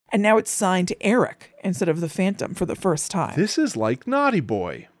And now it's signed to Eric instead of the Phantom for the first time. This is like Naughty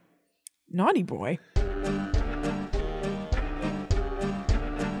Boy. Naughty Boy.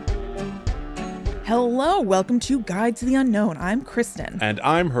 Hello, welcome to Guide to the Unknown. I'm Kristen. And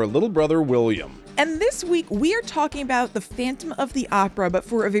I'm her little brother, William. And this week, we are talking about the Phantom of the Opera, but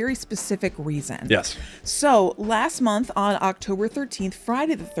for a very specific reason. Yes. So, last month on October 13th,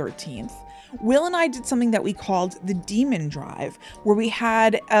 Friday the 13th, Will and I did something that we called the Demon Drive, where we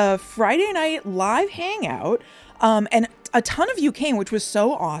had a Friday night live hangout, and a ton of you came, which was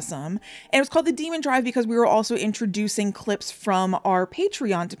so awesome. And it was called the Demon Drive because we were also introducing clips from our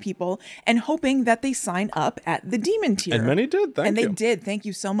Patreon to people and hoping that they sign up at the Demon tier. And many did, thank you. And they did, thank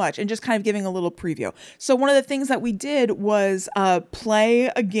you so much. And just kind of giving a little preview. So one of the things that we did was play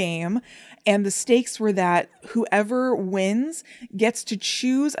a game. And the stakes were that whoever wins gets to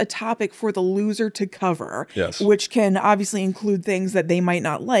choose a topic for the loser to cover. Yes. Which can obviously include things that they might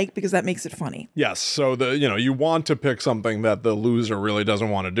not like because that makes it funny. Yes. So you want to pick something that the loser really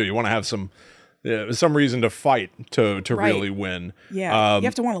doesn't want to do. You want to have some reason to fight to Right. really win. Yeah. You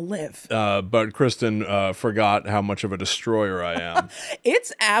have to want to live. But Kristen forgot how much of a destroyer I am.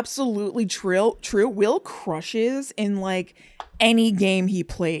 It's absolutely true. Will crushes in like any game he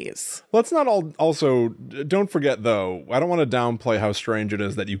plays. Let's not also don't forget though, I don't want to downplay how strange it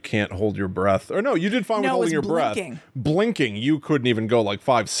is that you can't hold your breath. Or no, you did fine with holding your breath. Blinking, you couldn't even go like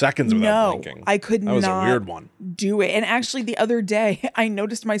 5 seconds without blinking. I could not. That was a weird one. Do it. And actually the other day I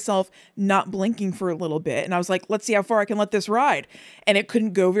noticed myself not blinking for a little bit and I was like, let's see how far I can let this ride. And it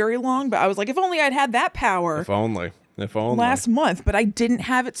couldn't go very long, but I was like, if only I'd had that power. If only. Last month, but I didn't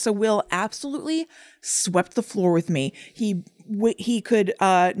have it. So Will absolutely swept the floor with me. He could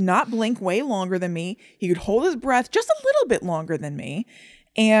not blink way longer than me. He could hold his breath just a little bit longer than me.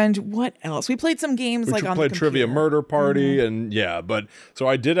 And what else? We played some games on the computer. Trivia Murder Party, and but so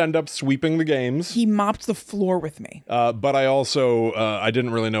I did end up sweeping the games. He mopped the floor with me. But I also I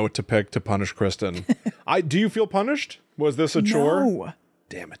didn't really know what to pick to punish Kristen. Do you feel punished? Was this a chore? No.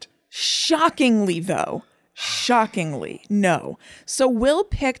 Damn it. Shockingly, though. Shockingly, no. So Will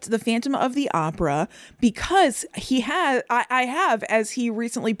picked the Phantom of the Opera because I have, as he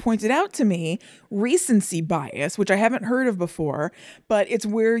recently pointed out to me, recency bias, which I haven't heard of before, but it's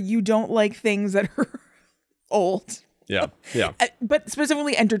where you don't like things that are old. Yeah. But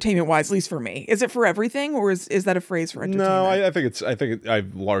specifically entertainment-wise, at least for me. Is it for everything, or is that a phrase for entertainment? No, I think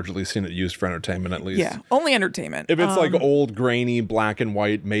I've largely seen it used for entertainment at least. Yeah, only entertainment. If it's like old, grainy, black and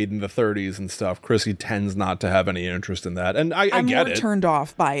white, made in the 30s and stuff, Chrissy tends not to have any interest in that. And I get it. I'm more turned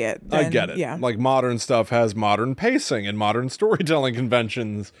off by it. I get it. Yeah. Like modern stuff has modern pacing and modern storytelling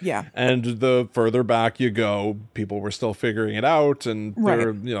conventions. Yeah. And the further back you go, people were still figuring it out. And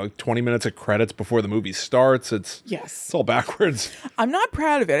there are 20 minutes of credits before the movie starts. It's all backwards. I'm not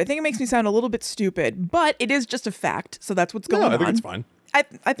proud of it. I think it makes me sound a little bit stupid, but it is just a fact. So that's what's going on. I think it's fine. I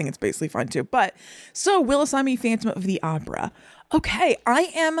think it's basically fine too. But so Will assigned me Phantom of the Opera. Okay,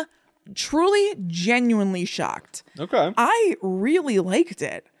 I am truly, genuinely shocked. Okay. I really liked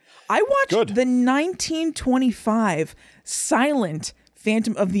it. I watched the 1925 silent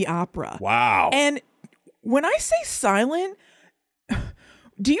Phantom of the Opera. Wow. And when I say silent,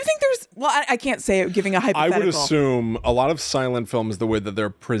 do you think there's... Well, I can't say it giving a hypothetical. I would assume a lot of silent films, the way that they're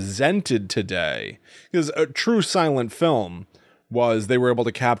presented today, because a true silent film was they were able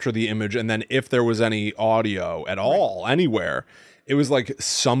to capture the image, and then if there was any audio at all, anywhere, it was like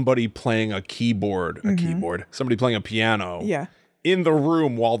somebody playing a keyboard, somebody playing a piano in the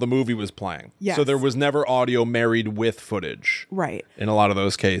room while the movie was playing. Yes. So there was never audio married with footage. Right. In a lot of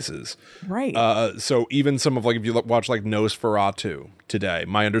those cases. Right. So even some of if you watch Nosferatu today,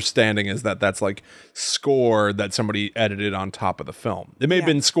 my understanding is that that's score that somebody edited on top of the film. It may have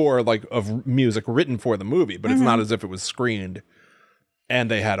been score of music written for the movie, but it's not as if it was screened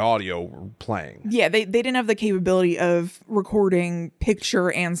and they had audio playing. Yeah, they didn't have the capability of recording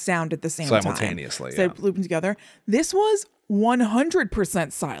picture and sound at the same time. Simultaneously, So looping together. This was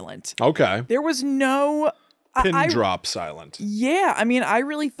 100% silent. Okay. There was no... Pin drop silent. Yeah, I mean, I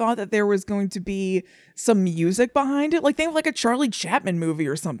really thought that there was going to be some music behind it. Think of a Charlie Chaplin movie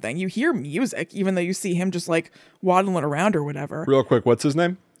or something. You hear music, even though you see him just waddling around or whatever. Real quick, what's his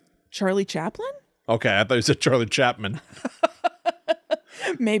name? Charlie Chaplin? Okay, I thought you said Charlie Chapman.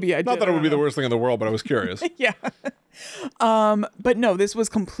 Maybe I did. Not that it would be the worst thing in the world, but I was curious. Yeah. But no, this was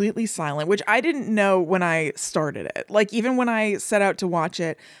completely silent, which I didn't know when I started it. Even when I set out to watch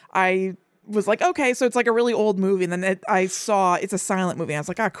it, I was like, okay, so it's like a really old movie. And then I saw it's a silent movie. And I was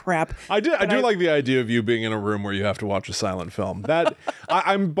like, oh, crap. I do like the idea of you being in a room where you have to watch a silent film. That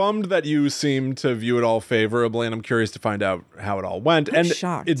I'm bummed that you seem to view it all favorably, and I'm curious to find out how it all went. I'm and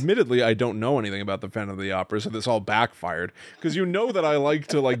shocked. Admittedly, I don't know anything about the Phantom of the Opera, so this all backfired. Because you know that I like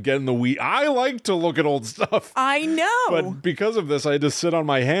to like get in the weeds. I like to look at old stuff. I know. But because of this, I had to sit on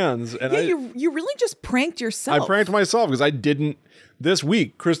my hands. And you really just pranked yourself. I pranked myself because I didn't. This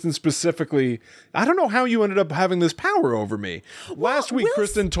week, Kristen specifically, I don't know how you ended up having this power over me. Last week,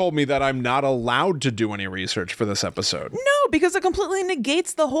 Kristen told me that I'm not allowed to do any research for this episode. No, because it completely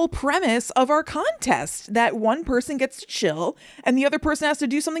negates the whole premise of our contest, that one person gets to chill and the other person has to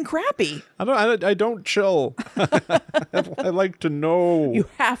do something crappy. I don't chill. I like to know. You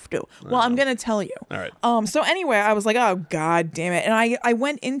have to. Well, I'm going to tell you. All right. So anyway, I was like, oh, God damn it. And I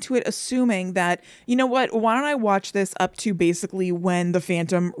went into it assuming that, you know what, why don't I watch this up to basically when the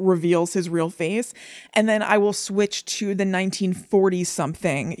Phantom reveals his real face, and then I will switch to the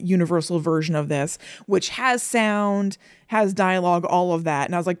 1940-something Universal version of this, which has sound, has dialogue, all of that.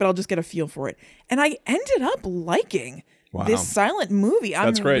 And I was like, but I'll just get a feel for it. And I ended up liking this silent movie.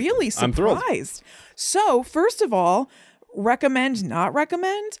 I'm really surprised. I'm thrilled. So, first of all, recommend, not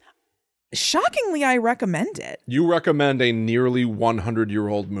recommend? Shockingly, I recommend it. You recommend a nearly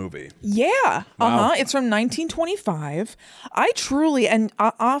 100-year-old movie. Yeah. Wow. It's from 1925. I truly, and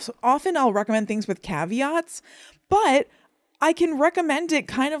often I'll recommend things with caveats, but I can recommend it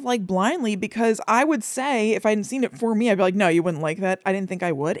kind of like blindly, because I would say if I hadn't seen it for me, I'd be like, no, you wouldn't like that. I didn't think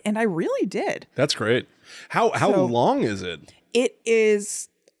I would. And I really did. That's great. How long is it? It is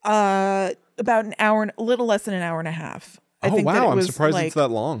about an hour, a little less than an hour and a half. I'm surprised it's that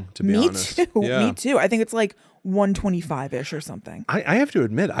long, to be honest. Me too. I think it's like 125-ish or something. I have to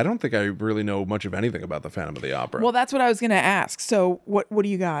admit, I don't think I really know much of anything about the Phantom of the Opera. Well, that's what I was going to ask. So what do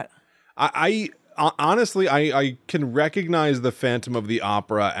you got? I honestly, I can recognize the Phantom of the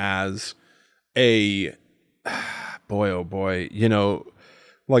Opera as a, boy, oh boy, you know,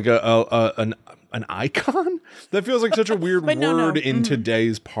 like an icon? That feels like such a weird word in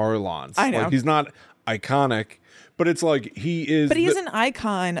today's parlance. I know. Like, he's not iconic, but it's like he is. But he is an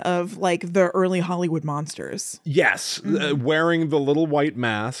icon of like the early Hollywood monsters. Yes, wearing the little white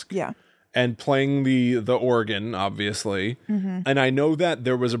mask. Yeah. And playing the organ, obviously. Mm-hmm. And I know that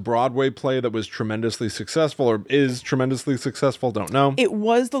there was a Broadway play that was tremendously successful, or is tremendously successful. Don't know. It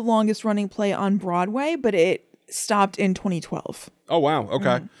was the longest running play on Broadway, but it stopped in 2012. Oh, wow.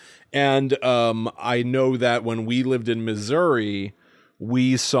 Okay. And I know that when we lived in Missouri,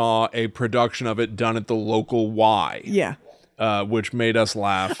 we saw a production of it done at the local Y. Yeah. Which made us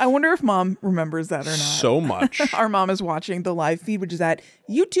laugh. I wonder if Mom remembers that or not. So much. Our mom is watching the live feed, which is at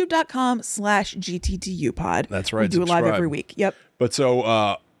youtube.com/GTTUpod. That's right. We do it live every week. Yep. But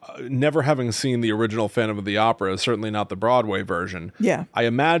so, never having seen the original Phantom of the Opera, certainly not the Broadway version. Yeah. I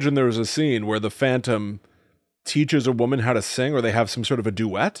imagine there was a scene where the Phantom teaches a woman how to sing, or they have some sort of a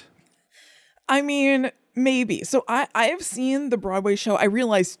duet. I mean, maybe. So I have seen the Broadway show, I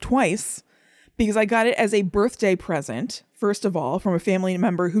realized twice, because I got it as a birthday present, first of all, from a family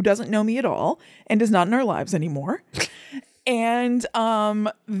member who doesn't know me at all and is not in our lives anymore. And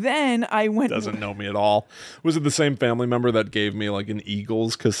then I went... Doesn't know me at all. Was it the same family member that gave me like an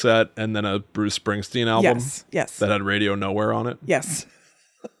Eagles cassette and then a Bruce Springsteen album? Yes. That had Radio Nowhere on it? Yes.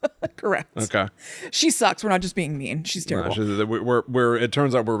 Correct. Okay. She sucks. We're not just being mean. She's terrible. We're it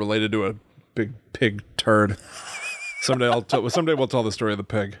turns out we're related to a big pig turd. Someday we'll tell the story of the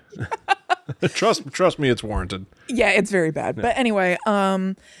pig. Trust me, it's warranted. Yeah, it's very bad. Yeah. But anyway,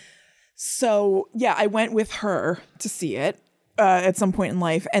 so yeah, I went with her to see it at some point in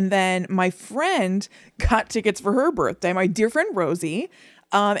life. And then my friend got tickets for her birthday, my dear friend Rosie.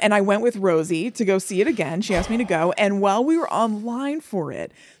 And I went with Rosie to go see it again. She asked me to go. And while we were online for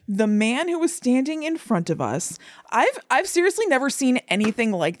it, the man who was standing in front of us, I've seriously never seen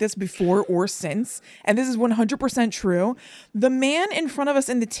anything like this before or since. And this is 100% true. The man in front of us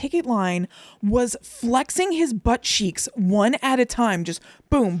in the ticket line was flexing his butt cheeks one at a time. Just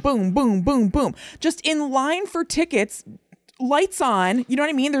boom, boom, boom, boom, boom. Just in line for tickets. Lights on, you know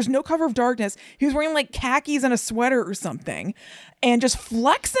what I mean? There's no cover of darkness. He was wearing like khakis and a sweater or something and just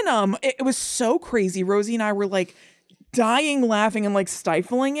flexing them. It was so crazy. Rosie and I were like dying laughing and like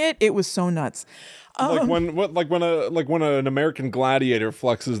stifling it. It was so nuts. Like when an American gladiator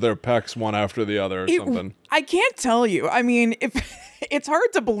flexes their pecs one after the other or something. I can't tell you. I mean, if it's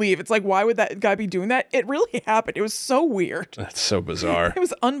hard to believe. It's like, why would that guy be doing that? It really happened. It was so weird. That's so bizarre. It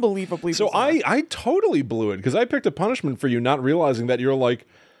was unbelievably bizarre. So I totally blew it because I picked a punishment for you, not realizing that you're like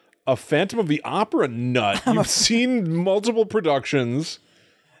a Phantom of the Opera nut. You've seen multiple productions.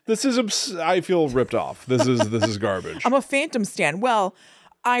 This is I feel ripped off. This is garbage. I'm a Phantom stan. Well,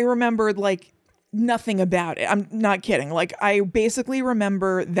 I remembered like nothing about it. I'm not kidding. Like I basically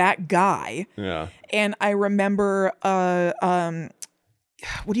remember that guy. Yeah. And I remember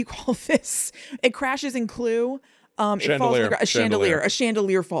what do you call this? It crashes in Clue. It falls on the a chandelier. A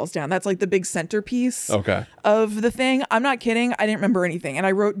chandelier falls down. That's like the big centerpiece of the thing. I'm not kidding. I didn't remember anything. And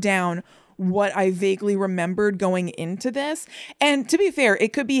I wrote down what I vaguely remembered going into this. And to be fair,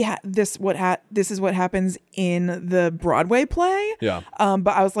 it could be this is what happens in the Broadway play. Yeah.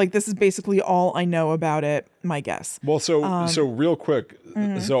 But I was like, this is basically all I know about it. My guess. Well, so real quick.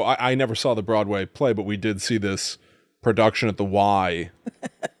 So I never saw the Broadway play, but we did see this production at the YMCA,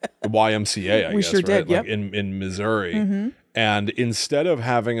 I guess, sure did, right? Like in Missouri. And instead of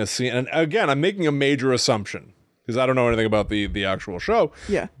having a scene, and again, I'm making a major assumption because I don't know anything about the actual show.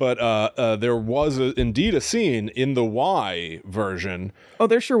 Yeah. But there was indeed a scene in the Y version. Oh,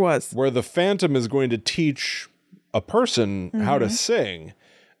 there sure was. Where the Phantom is going to teach a person how to sing,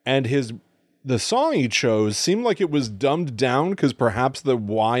 and the song he chose seemed like it was dumbed down because perhaps the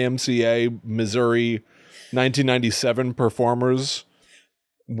YMCA Missouri 1997 performers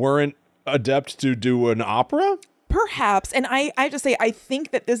weren't adept to do an opera? Perhaps. And I have to say, I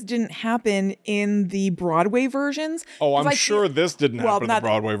think that this didn't happen in the Broadway versions. Oh, I'm sure this didn't happen in the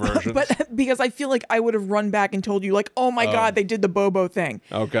Broadway versions. But because I feel like I would have run back and told you, like, oh my God, they did the Bobo thing.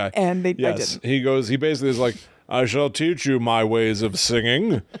 Okay. And I yes, didn't. he basically is like, I shall teach you my ways of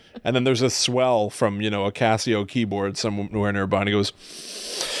singing. And then there's a swell from, a Casio keyboard somewhere nearby, and he goes...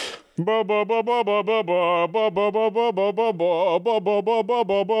 Go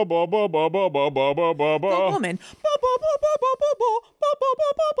woman.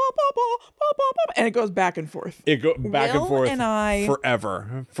 And it goes back and forth. It goes back and forth and I,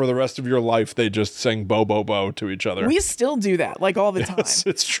 forever. For the rest of your life, they just sing bo bo bo to each other. We still do that, like all the time. Yes,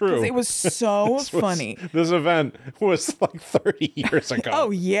 it's true. It was so funny. This event was like 30 years ago.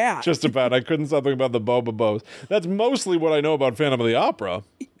 Oh, yeah. Just about. I couldn't stop thinking about the bo bo bo's. That's mostly what I know about Phantom of the Opera.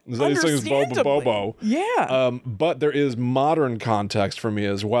 Is that he sings bo bo bo bo. Yeah. But there is modern context for me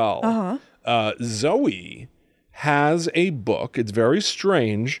as well. Zoe has a book. It's very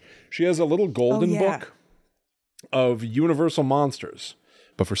strange. She has a little golden book of Universal Monsters.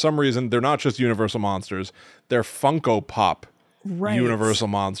 But for some reason, they're not just Universal Monsters. They're Funko Pop Universal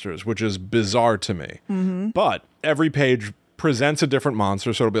Monsters, which is bizarre to me. But every page presents a different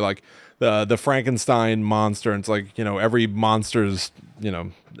monster. So it'll be like the Frankenstein monster. And it's like, every monster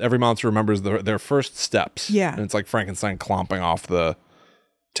remembers their first steps. Yeah. And it's like Frankenstein clomping off the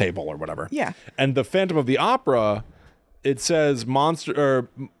table or whatever. Yeah. And the Phantom of the Opera, it says monsters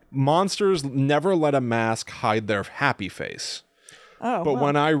never let a mask hide their happy face. Oh, but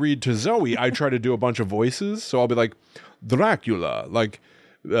when I read to Zoe, I try to do a bunch of voices. So I'll be like, Dracula, like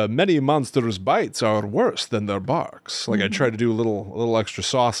many monsters' bites are worse than their barks. Like I try to do a little extra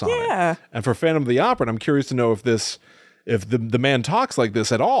sauce on it. And for Phantom of the Opera, and I'm curious to know if the man talks like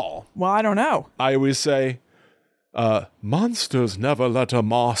this at all. Well, I don't know. I always say, monsters never let a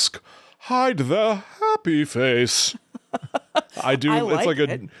mask hide their happy face. I do.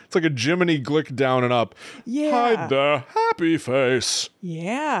 It's like a Jiminy Glick down and up. Yeah. Hide their happy face.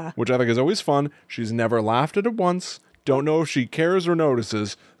 Yeah. Which I think is always fun. She's never laughed at it once. Don't know if she cares or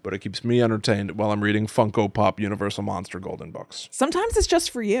notices, but it keeps me entertained while I'm reading Funko Pop Universal Monster Golden books. Sometimes it's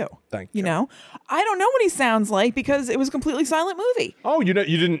just for you. Thank you. You know, I don't know what he sounds like because it was a completely silent movie. Oh, you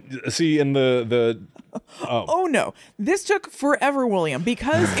didn't see in the Oh no, this took forever, William,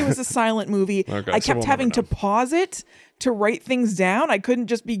 because it was a silent movie. Okay, I so kept we'll having never to pause it to write things down. I couldn't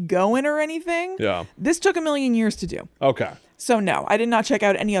just be going or anything. Yeah. This took a million years to do. Okay. So no, I did not check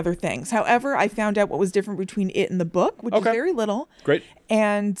out any other things. However, I found out what was different between it and the book, which is very little. Great.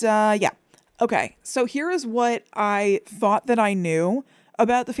 And yeah. Okay, so here is what I thought that I knew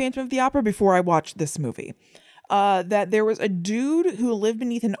about the Phantom of the Opera before I watched this movie. That there was a dude who lived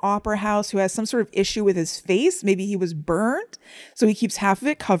beneath an opera house who has some sort of issue with his face. Maybe he was burned, so he keeps half of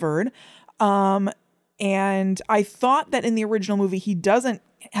it covered. And I thought that in the original movie, he doesn't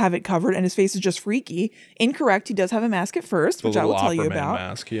have it covered and his face is just freaky. Incorrect. He does have a mask at first, which I will tell you about.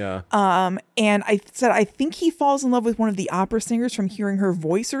 Mask, yeah. And I said, I think he falls in love with one of the opera singers from hearing her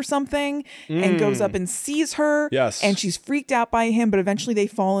voice or something and goes up and sees her. Yes. And she's freaked out by him, but eventually they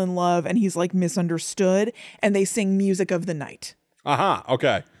fall in love and he's like misunderstood and they sing Music of the Night.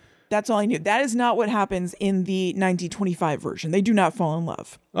 Okay. That's all I knew. That is not what happens in the 1925 version. They do not fall in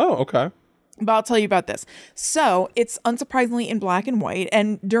love. Oh, okay. But I'll tell you about this. So it's unsurprisingly in black and white.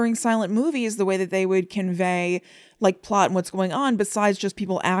 And during silent movies, the way that they would convey like plot and what's going on, besides just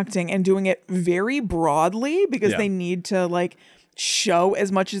people acting and doing it very broadly because they need to like show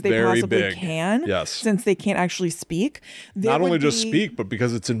as much as they Very possibly big. can. Yes. Since they can't actually speak. There Not only would just be- speak, but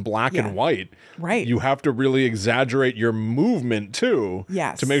because it's in black Yeah. and white, Right. you have to really exaggerate your movement too.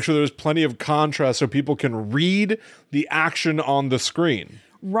 Yes. To make sure there's plenty of contrast so people can read the action on the screen.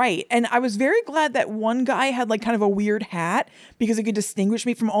 Right. And I was very glad that one guy had like kind of a weird hat because it could distinguish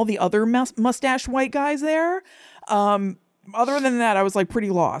me from all the other mustache white guys there. Other than that, I was like pretty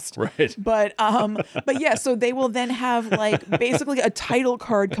lost. Right. But yeah, so they will then have like basically a title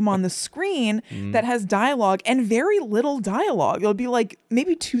card come on the screen that has dialogue and very little dialogue. It'll be like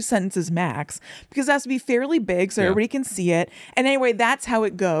maybe 2 sentences max because it has to be fairly big so everybody can see it. And anyway, that's how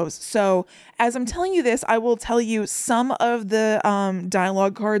it goes. So as I'm telling you this, I will tell you some of the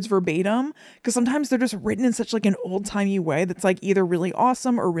dialogue cards verbatim because sometimes they're just written in such like an old-timey way that's like either really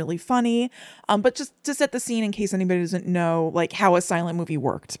awesome or really funny. But just to set the scene in case anybody doesn't know like how a silent movie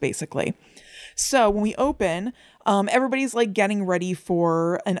worked, basically. So when we open, everybody's like getting ready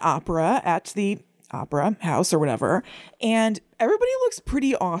for an opera at the opera house or whatever. And everybody looks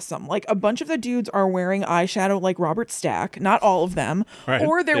pretty awesome. Like a bunch of the dudes are wearing eyeshadow like Robert Stack, not all of them, Right.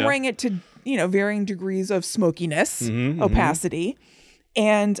 or they're Yeah. wearing it to, varying degrees of smokiness, opacity.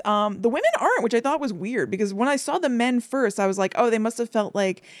 And the women aren't, which I thought was weird because when I saw the men first, I was like, oh, they must have felt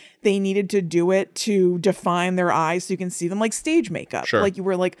like they needed to do it to define their eyes so you can see them like stage makeup. Sure. Like you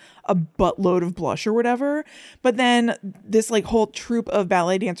wear like a buttload of blush or whatever. But then this like whole troupe of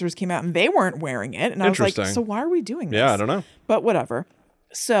ballet dancers came out and they weren't wearing it. And I was like, Interesting. so why are we doing this? Yeah, I don't know. But whatever.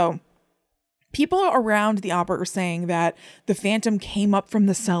 So people around the opera are saying that the Phantom came up from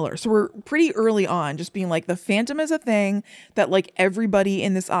the cellar. So we're pretty early on just being like, the Phantom is a thing that like everybody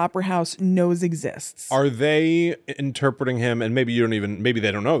in this opera house knows exists. Are they interpreting him, and maybe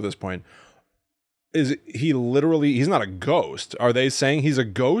they don't know at this point, is he literally, he's not a ghost. Are they saying he's a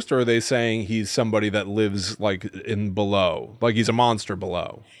ghost, or are they saying he's somebody that lives like in below? Like he's a monster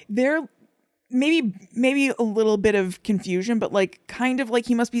below? There maybe a little bit of confusion, but like kind of like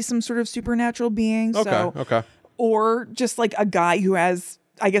he must be some sort of supernatural being. Okay. Or just like a guy who has,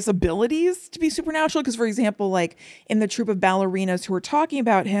 I guess, abilities to be supernatural. Because, for example, like in the troupe of ballerinas who are talking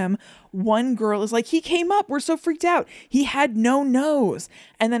about him, one girl is like, he came up. We're so freaked out. He had no nose.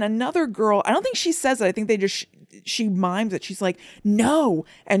 And then another girl, I don't think she says it. I think they just, she mimes it. She's like, no,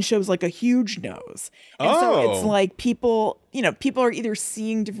 and shows like a huge nose. And so it's like people are either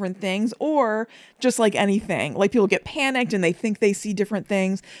seeing different things or just like anything. Like people get panicked and they think they see different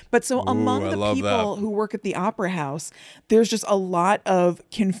things. But so among I the love people that. who work at the opera house, there's just a lot of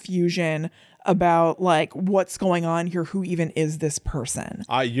confusion about like what's going on here. Who even is this person?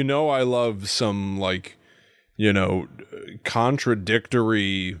 I love some like,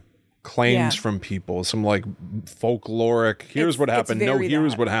 contradictory claims Yeah. from people, some like folkloric, here's what it's happened. No, very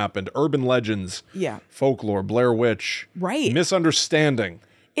here's that. what happened. Urban legends. Yeah. Folklore, Blair Witch. Right. Misunderstanding.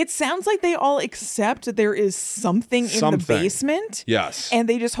 It sounds like they all accept that there is something in the Something. basement. Yes. And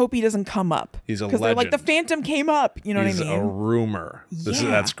they just hope he doesn't come up. He's a Because they're like, the legend. Phantom came up. You know He's what I mean? a rumor. Yeah.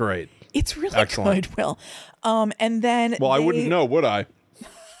 That's great. It's really Excellent. good, Will. And then Well, I wouldn't know, would I?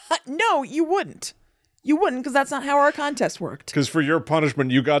 No, you wouldn't. You wouldn't, because that's not how our contest worked. Because for your punishment,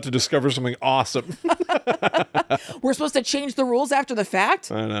 you got to discover something awesome. We're supposed to change the rules after the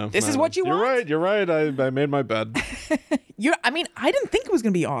fact. I know. This is what you You're want. right. You're right. I made my bed. I didn't think it was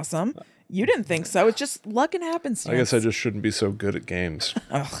going to be awesome. You didn't think so. It's just luck and happenstance. I guess I just shouldn't be so good at games.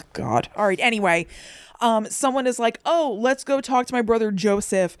 Oh, God. All right. Anyway, someone is like, oh, let's go talk to my brother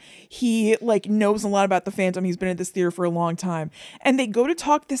Joseph. He like knows a lot about the Phantom. He's been at this theater for a long time. And they go to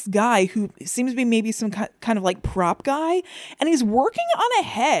talk this guy who seems to be maybe some kind of like prop guy. And he's working on a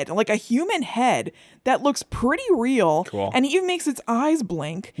head, like a human head that looks pretty real. Cool. And he even makes its eyes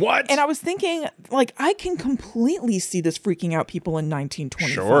blink. What? And I was thinking, like, I can completely see this freaking out people in 1925.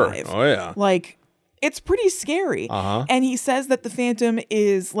 Sure. Oh, yeah. Like, it's pretty scary. Uh-huh. And he says that the Phantom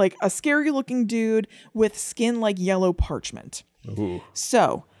is like a scary looking dude with skin like yellow parchment. Ooh.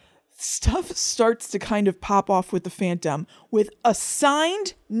 So stuff starts to kind of pop off with the Phantom with a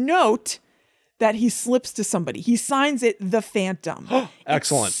signed note that he slips to somebody. He signs it, the Phantom.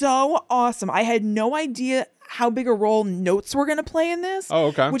 Excellent. It's so awesome. I had no idea how big a role notes were going to play in this. Oh,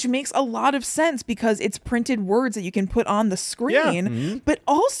 okay. Which makes a lot of sense because it's printed words that you can put on the screen. Yeah. Mm-hmm. But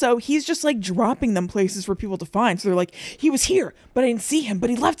also, he's just like dropping them places for people to find. So they're like, he was here, but I didn't see him, but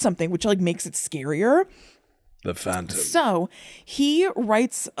he left something, which like makes it scarier. The Phantom. So he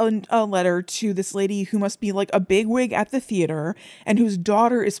writes a letter to this lady who must be like a bigwig at the theater and whose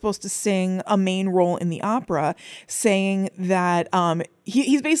daughter is supposed to sing a main role in the opera, saying that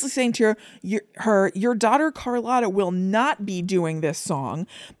he's basically saying to her, your daughter Carlotta will not be doing this song,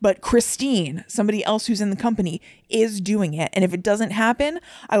 but Christine, somebody else who's in the company, is doing it. And if it doesn't happen,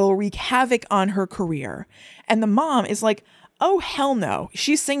 I will wreak havoc on her career. And the mom is like, oh, hell no.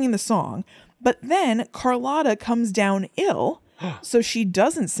 She's singing the song. But then Carlotta comes down ill, so she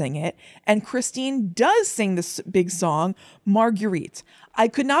doesn't sing it. And Christine does sing this big song, Marguerite. I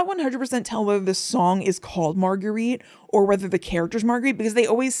could not 100% tell whether the song is called Marguerite or whether the character's Marguerite, because they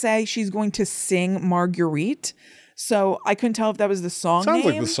always say she's going to sing Marguerite. So I couldn't tell if that was the song Sounds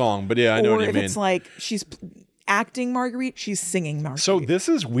name, like the song, but yeah, I know what you mean. Or if it's like she's acting Marguerite, she's singing Marguerite. So this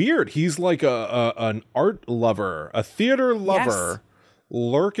is weird. He's like an art lover, a theater lover. Yes.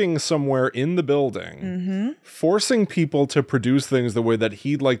 Lurking somewhere in the building, forcing people to produce things the way that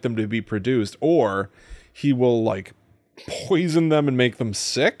he'd like them to be produced, or he will like poison them and make them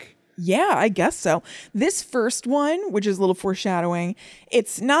sick. Yeah, I guess so. This first one, which is a little foreshadowing,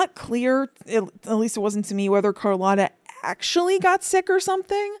 it's not clear, at least it wasn't to me, whether Carlotta actually got sick or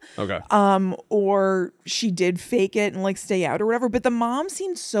something. Okay. Or she did fake it and like stay out or whatever. But the mom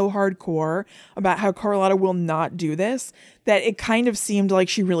seemed so hardcore about how Carlotta will not do this that it kind of seemed like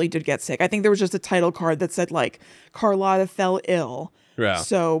she really did get sick. I think there was just a title card that said like Carlotta fell ill. Yeah.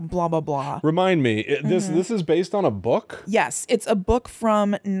 So blah, blah, blah. Remind me, this is based on a book? Yes, it's a book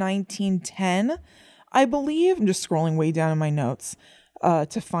from 1910, I believe. I'm just scrolling way down in my notes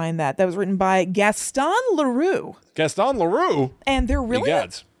to find that. That was written by Gaston Leroux. Gaston Leroux? And they're really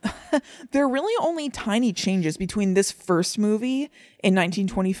Egads. there are really only tiny changes between this first movie in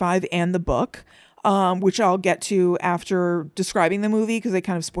 1925 and the book, which I'll get to after describing the movie because they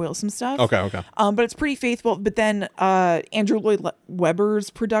kind of spoil some stuff. Okay. But it's pretty faithful. But then Andrew Lloyd Webber's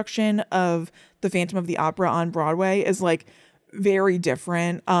production of The Phantom of the Opera on Broadway is like very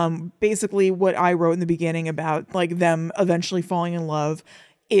different. Basically what I wrote in the beginning about like them eventually falling in love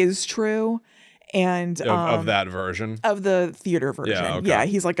is true. And of that version of the theater version. Yeah, okay. Yeah,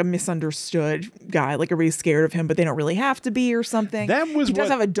 he's like a misunderstood guy. Like everybody's scared of him, but they don't really have to be or something. That was he does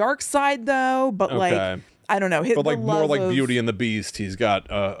what- have a dark side though, but like I don't know. but like more like Beauty and the Beast, he's got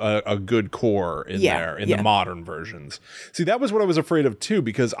a good core in there in the modern versions. See, that was what I was afraid of too,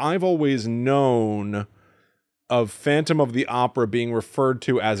 because I've always known of Phantom of the Opera being referred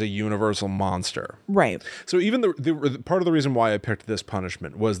to as a universal monster. Right. So even the part of the reason why I picked this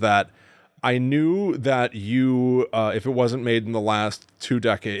punishment was that I knew that you, if it wasn't made in the last 2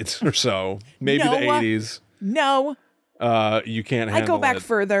 decades or so, maybe the 80s. No. You can't handle it. I go back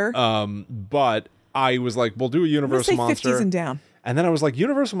further. But I was like, we'll do a Universal Monster. 50s and down. And then I was like,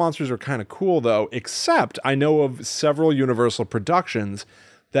 Universal Monsters are kind of cool, though, except I know of several Universal productions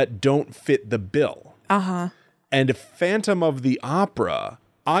that don't fit the bill. Uh-huh. And Phantom of the Opera,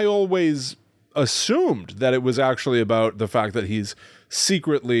 I always assumed that it was actually about the fact that he's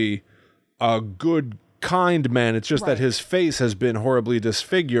secretly a good, kind man. It's just that his face has been horribly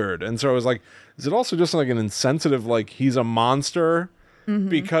disfigured. And so I was like, is it also just like an insensitive, like he's a monster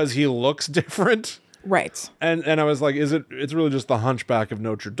because he looks different? Right. And I was like, it's really just the Hunchback of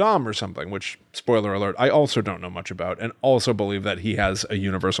Notre Dame or something, which, spoiler alert, I also don't know much about, and also believe that he has a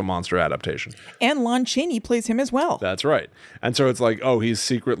Universal Monster adaptation. And Lon Chaney plays him as well. That's right. And so it's like, oh, he's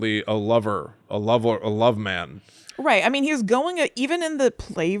secretly a love man. Right. I mean, he's going, even in the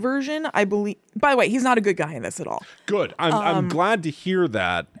play version, I believe, by the way, he's not a good guy in this at all. Good. I'm glad to hear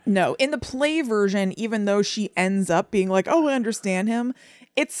that. No, in the play version, even though she ends up being like, oh, I understand him,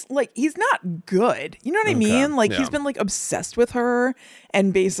 it's like, he's not good. You know what I mean? Like, he's been like obsessed with her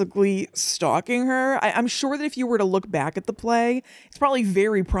and basically stalking her. I'm sure that if you were to look back at the play, it's probably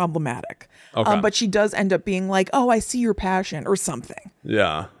very problematic. Okay. But she does end up being like, oh, I see your passion or something.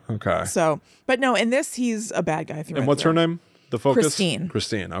 Yeah. Okay. So, but no, in this, he's a bad guy. And what's her name? The focus? Christine.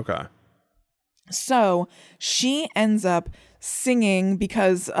 Christine. Okay. So she ends up singing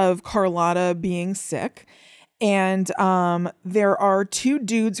because of Carlotta being sick. And there are 2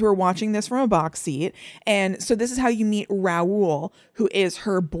 dudes who are watching this from a box seat. And so this is how you meet Raoul, who is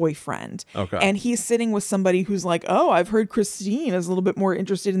her boyfriend. Okay. And he's sitting with somebody who's like, oh, I've heard Christine is a little bit more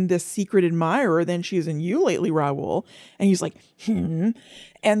interested in this secret admirer than she is in you lately, Raoul. And he's like, And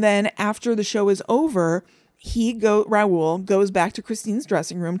then after the show is over, Raoul goes back to Christine's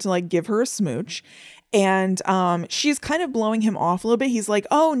dressing room to like give her a smooch. And she's kind of blowing him off a little bit. He's like,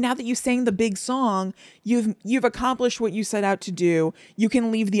 oh, now that you sang the big song, you've accomplished what you set out to do. You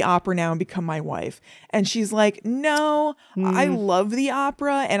can leave the opera now and become my wife. And she's like, no, I love the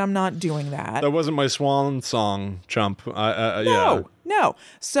opera and I'm not doing that. That wasn't my swan song, chump. Yeah. No.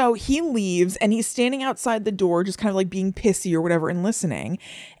 So he leaves and he's standing outside the door, just kind of like being pissy or whatever and listening.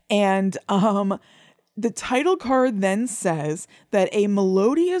 And the title card then says that a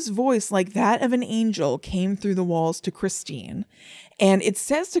melodious voice like that of an angel came through the walls to Christine. And it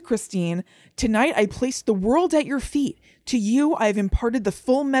says to Christine, tonight I placed the world at your feet. To you I have imparted the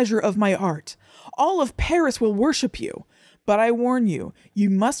full measure of my art. All of Paris will worship you. But I warn you, you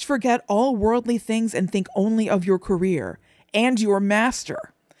must forget all worldly things and think only of your career and your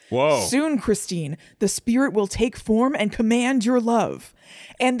master. Whoa. Soon, Christine, the spirit will take form and command your love.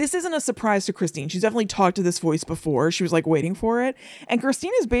 And this isn't a surprise to Christine. She's definitely talked to this voice before. She was like waiting for it. And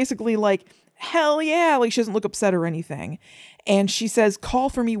Christine is basically like, hell yeah. Like she doesn't look upset or anything. And she says, call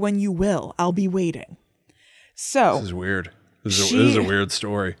for me when you will. I'll be waiting. So this is weird. This is a weird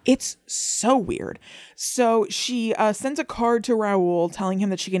story. It's so weird. So she sends a card to Raoul telling him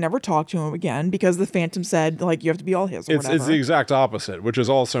that she can never talk to him again because the Phantom said, like, you have to be all his or whatever. It's the exact opposite, which is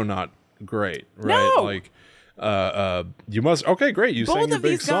also not great, right? No. Like, you must, okay, great. You sang your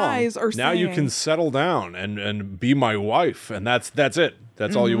big song. Guys are now you can settle down and be my wife. And that's it.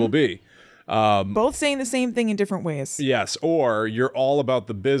 That's all you will be. Both saying the same thing in different ways. Yes, or you're all about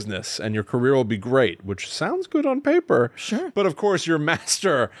the business and your career will be great, which sounds good on paper. Sure. But of course, your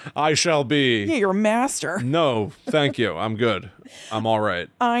master I shall be. Yeah, you're a master. No, thank you. I'm good. I'm all right.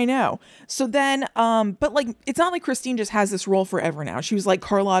 I know. So then, but like, it's not like Christine just has this role forever now. She was like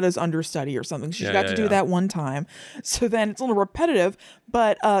Carlotta's understudy or something. She got to do that one time. So then it's a little repetitive,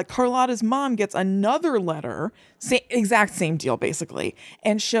 but Carlotta's mom gets another letter, exact same deal basically,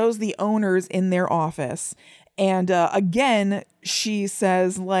 and shows the owners in their office. And again, she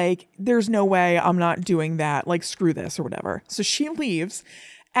says like, there's no way I'm not doing that. Like, screw this or whatever. So she leaves.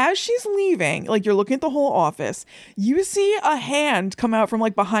 As she's leaving, like you're looking at the whole office, you see a hand come out from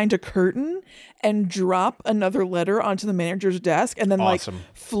like behind a curtain and drop another letter onto the manager's desk and then like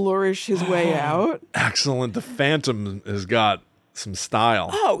flourish his way out. Excellent. The Phantom has got some style.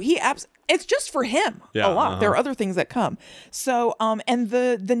 Oh, it's just for him a lot. There are other things that come. So, and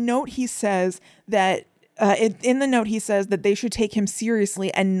the note he says that in the note, he says that they should take him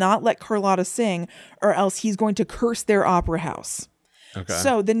seriously and not let Carlotta sing or else he's going to curse their opera house. Okay.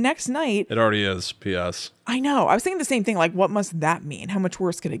 So the next night... It already is, P.S. I know. I was thinking the same thing. Like, what must that mean? How much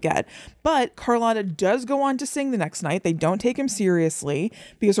worse could it get? But Carlotta does go on to sing the next night. They don't take him seriously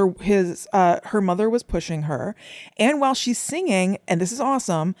because her mother was pushing her. And while she's singing, and this is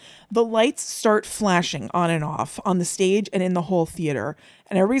awesome, the lights start flashing on and off on the stage and in the whole theater.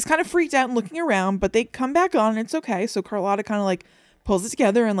 And everybody's kind of freaked out and looking around, but they come back on and it's okay. So Carlotta kind of like pulls it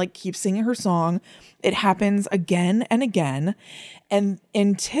together and like keeps singing her song. It happens again and again. And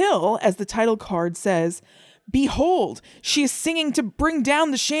until, as the title card says, behold, she is singing to bring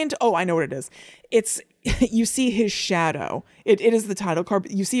down the chandelier. Oh, I know what it is. It's, you see his shadow. It is the title card.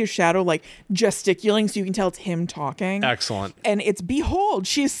 But you see his shadow like gesticulating so you can tell it's him talking. Excellent. And it's, behold,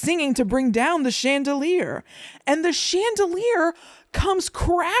 she is singing to bring down the chandelier. And the chandelier comes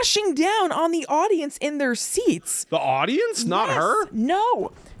crashing down on the audience in their seats. The audience? Not her?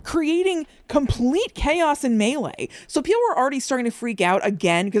 No. Creating complete chaos and melee. So people were already starting to freak out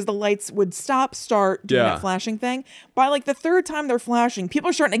again because the lights would start doing that flashing thing. By like the third time they're flashing, people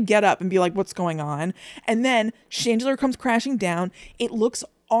are starting to get up and be like, what's going on? And then chandelier comes crashing down. It looks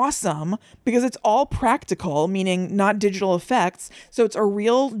awesome because it's all practical, meaning not digital effects. So it's a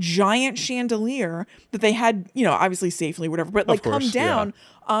real giant chandelier that they had, obviously safely, whatever, but like come down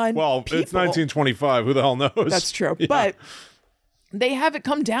on people. It's 1925. Who the hell knows? That's true. Yeah. But they have it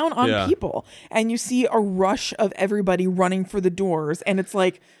come down on people and you see a rush of everybody running for the doors and it's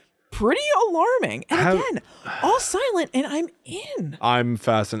like pretty alarming. And again, all silent and I'm in. I'm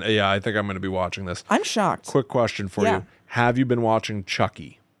fascinated. Yeah, I think I'm going to be watching this. I'm shocked. Quick question for you. Have you been watching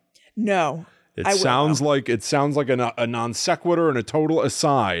Chucky? No. It sounds like a non sequitur and a total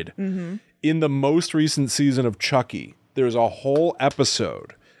aside. Mm-hmm. In the most recent season of Chucky, there's a whole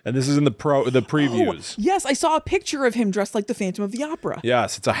episode, and this is in the previews. Oh, yes, I saw a picture of him dressed like the Phantom of the Opera.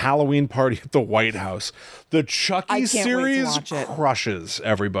 Yes, it's a Halloween party at the White House. The Chucky series crushes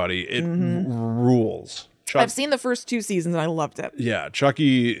everybody. It rules. I've seen the first 2 seasons and I loved it. Yeah,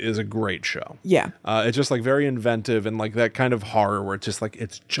 Chucky is a great show. Yeah. It's just like very inventive and like that kind of horror where it's just like,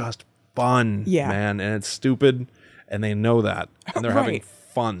 it's just fun, man. And it's stupid and they know that. And they're having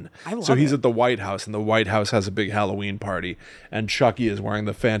fun. So he's at the White House and the White House has a big Halloween party and Chucky is wearing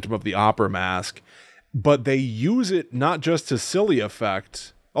the Phantom of the Opera mask. but they use it not just to silly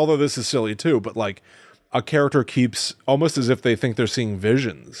effect, although this is silly too, but like a character keeps almost as if they think they're seeing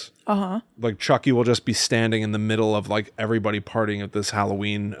visions. Like Chucky will just be standing in the middle of like everybody partying at this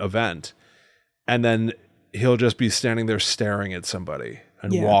Halloween event, and then he'll just be standing there staring at somebody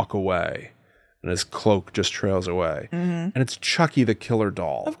and walk away, and his cloak just trails away. And it's Chucky the killer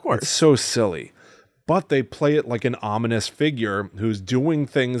doll. Of course. It's so silly. But they play it like an ominous figure who's doing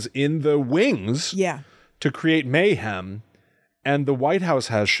things in the wings to create mayhem. And the White House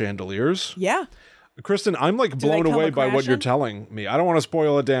has chandeliers. Yeah. Kristen, I'm like blown away by what you're telling me. I don't want to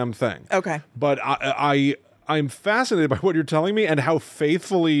spoil a damn thing. Okay. But I'm fascinated by what you're telling me and how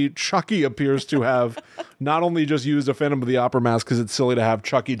faithfully Chucky appears to have not only just used a Phantom of the Opera mask because it's silly to have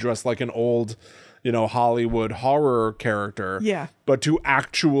Chucky dressed like an old, Hollywood horror character. Yeah. But to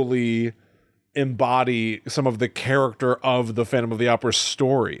actually embody some of the character of the Phantom of the Opera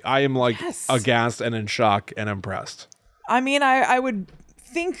story. I am like aghast and in shock and impressed. I mean, I would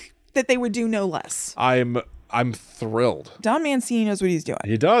think that they would do no less. I'm thrilled. Don Mancini knows what he's doing.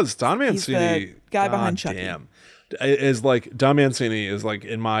 He does. Don Mancini, he's the guy behind Chucky. Damn, is like Don Mancini is like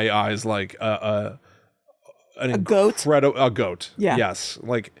in my eyes like a goat. A goat. Yeah. Yes.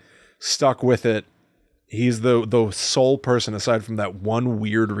 Like stuck with it. He's the sole person aside from that one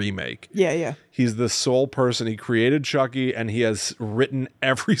weird remake. Yeah. He's the sole person. He created Chucky and he has written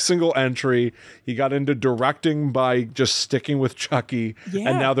every single entry. He got into directing by just sticking with Chucky. Yeah.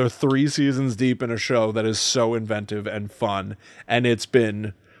 And now they're 3 seasons deep in a show that is so inventive and fun. And it's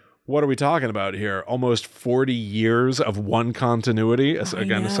been, what are we talking about here? Almost 40 years of one continuity.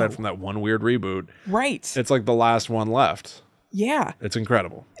 Again, aside from that one weird reboot. Right. It's like the last one left. Yeah. It's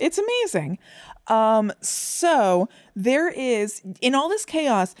incredible. It's amazing. So there is, in all this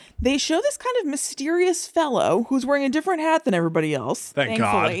chaos, they show this kind of mysterious fellow who's wearing a different hat than everybody else. Thank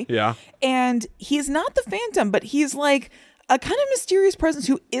thankfully. God. Yeah. And he's not the Phantom, but he's like a kind of mysterious presence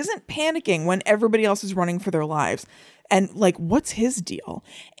who isn't panicking when everybody else is running for their lives. And like, what's his deal?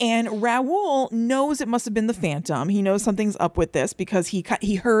 And Raoul knows it must have been the Phantom. He knows something's up with this because he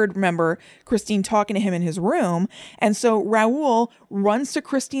heard, remember, Christine talking to him in his room. And so Raoul runs to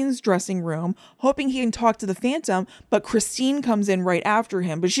Christine's dressing room, hoping he can talk to the Phantom. But Christine comes in right after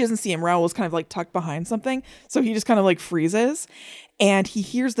him, but she doesn't see him. Raoul's kind of like tucked behind something. So he just kind of like freezes. And he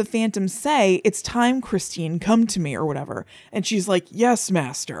hears the Phantom say, "It's time, Christine, come to me," or whatever. And she's like, "Yes,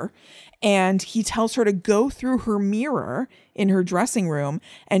 master." And he tells her to go through her mirror in her dressing room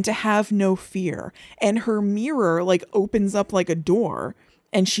and to have no fear. And her mirror like opens up like a door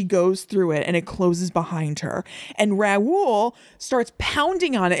and she goes through it and it closes behind her. And Raoul starts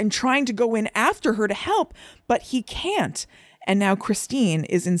pounding on it and trying to go in after her to help, but he can't. And now Christine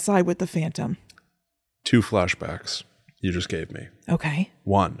is inside with the Phantom. 2 flashbacks you just gave me. Okay.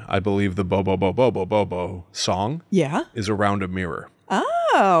 1, I believe the Bo Bo Bo Bo Bo Bo Bo song is around a mirror.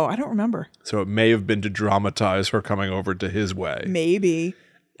 Oh, I don't remember. So it may have been to dramatize her coming over to his way. Maybe.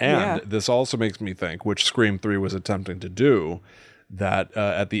 And this also makes me think, which Scream 3 was attempting to do, that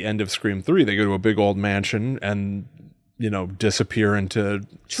at the end of Scream 3, they go to a big old mansion and, disappear into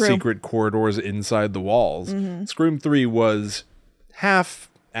secret corridors inside the walls. Mm-hmm. Scream 3 was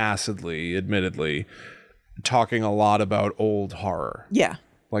half-assedly, admittedly, talking a lot about old horror. Yeah.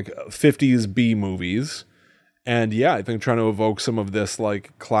 Like 50s B movies. And yeah, I think trying to evoke some of this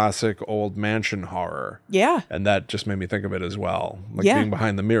like classic old mansion horror. Yeah. And that just made me think of it as well. Like being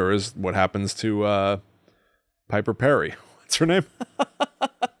behind the mirror is what happens to Piper Perry. What's her name?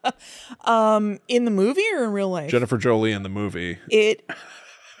 In the movie or in real life? Jennifer Jolie in the movie.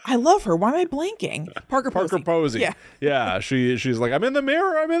 I love her. Why am I blanking? Parker Posey. Yeah. She's like, I'm in the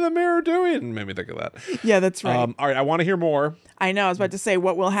mirror doing it. And made me think of that. Yeah, that's right. All right, I want to hear more. I know. I was about to say,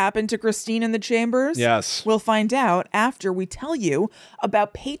 what will happen to Christine in the chambers? Yes. We'll find out after we tell you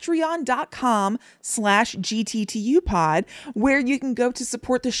about patreon.com/GTTUpod, where you can go to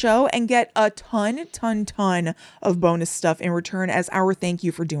support the show and get a ton of bonus stuff in return as our thank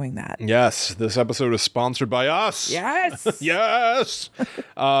you for doing that. Yes. This episode is sponsored by us. Yes. Yes.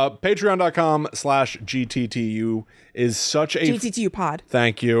 Patreon.com/GTTU is such a GTTU pod.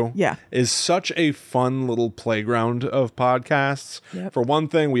 Thank you. Yeah. Is such a fun little playground of podcasts. Yep. For one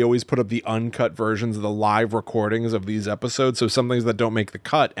thing, we always put up the uncut versions of the live recordings of these episodes. So some things that don't make the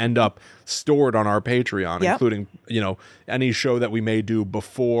cut end up stored on our Patreon, including, any show that we may do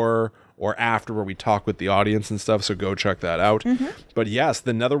before or after where we talk with the audience and stuff. So go check that out. Mm-hmm. But yes,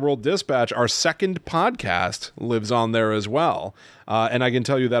 the Netherworld Dispatch, our second podcast, lives on there as well. And I can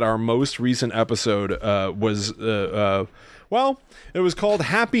tell you that our most recent episode was, it was called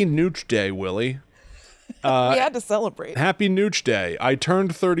Happy Nooch Day, Willie. We had to celebrate. Happy Nooch Day. I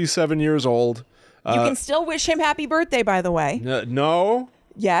turned 37 years old You can still wish him happy birthday, by the way. No.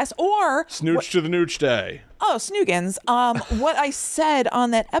 Yes, or Snooch to the Nooch Day. Oh, Snoogans. What I said on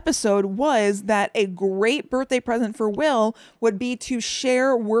that episode was that a great birthday present for Will would be to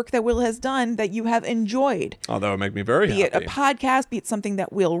share work that Will has done that you have enjoyed. Oh, that would make me very happy. Be it a podcast, be it something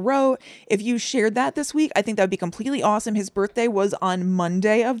that Will wrote. If you shared that this week, I think that would be completely awesome. His birthday was on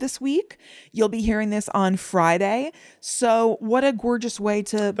Monday of this week. You'll be hearing this on Friday. So what a gorgeous way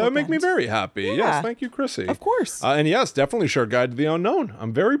to That would make me very happy. Yeah. Yes, thank you, Chrissy. Of course. And yes, definitely share Guide to the Unknown.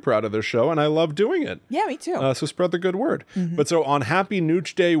 I'm very proud of this show, and I love doing it. Yeah, me too. So spread the good word. But so on Happy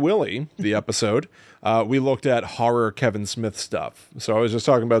Nooch Day Willie, the episode, we looked at horror Kevin Smith stuff. So I was just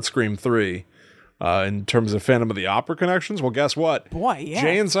talking about Scream 3 in terms of Phantom of the Opera connections. Well, guess what? Boy, yeah.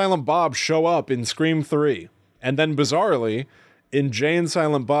 Jay and Silent Bob show up in Scream 3. And then bizarrely, in Jay and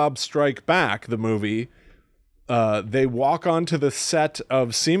Silent Bob Strike Back, the movie, they walk onto the set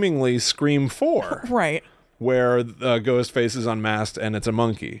of seemingly Scream 4. Right. Where Ghostface is unmasked and it's a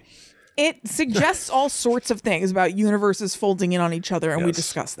monkey. It suggests all sorts of things about universes folding in on each other, and we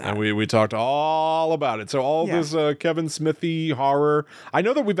discussed that. And we talked all about it. So all this Kevin Smithy horror. I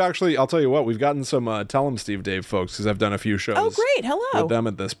know that we've actually, I'll tell you what, we've gotten some Tell 'em Steve Dave folks, because I've done a few shows. Oh, great. Hello. With them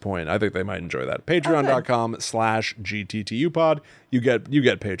at this point. I think they might enjoy that. Patreon.com/GTTUpod. You get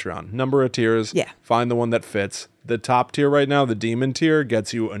Patreon. Number of tiers. Yeah. Find the one that fits. The top tier right now, the Demon tier,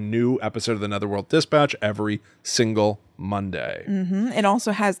 gets you a new episode of the Netherworld Dispatch every single Monday. It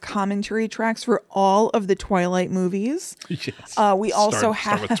also has commentary tracks for all of the Twilight movies. Yes. We also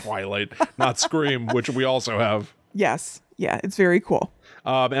start with Twilight, not Scream, which we also have. Yes. Yeah, it's very cool.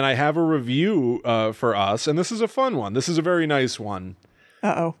 And I have a review for us, and this is a fun one. This is a very nice one.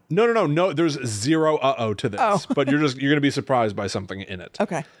 Uh-oh. No. There's zero to this, but you're going to be surprised by something in it.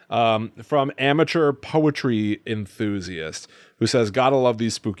 Okay. From Amateur Poetry Enthusiast, who says, "Gotta love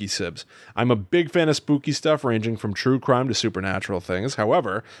these spooky sibs. I'm a big fan of spooky stuff ranging from true crime to supernatural things.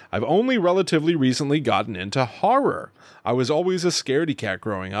 However, I've only relatively recently gotten into horror. I was always a scaredy cat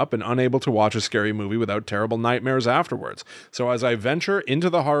growing up and unable to watch a scary movie without terrible nightmares afterwards. So as I venture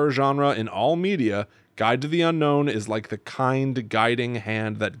into the horror genre in all media, Guide to the Unknown is like the kind guiding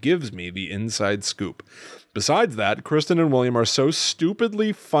hand that gives me the inside scoop. Besides that, Kristen and William are so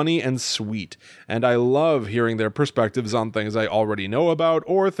stupidly funny and sweet, and I love hearing their perspectives on things I already know about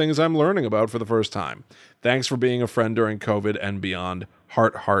or things I'm learning about for the first time. Thanks for being a friend during COVID and beyond.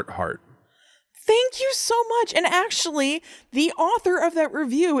 Heart, heart, heart." Thank you so much. And actually, the author of that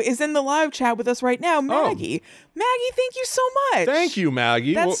review is in the live chat with us right now, Maggie. Maggie, thank you so much. Thank you,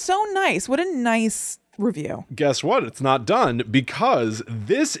 Maggie. That's so nice. What a nice review. Guess what? It's not done, because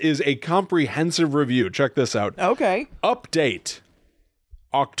this is a comprehensive review. Check this out. Okay. Update.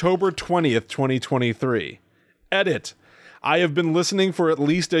 October 20th, 2023. Edit. I have been listening for at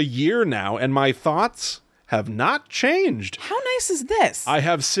least a year now, and my thoughts have not changed. How nice is this? I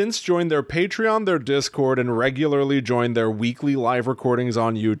have since joined their Patreon, their Discord, and regularly joined their weekly live recordings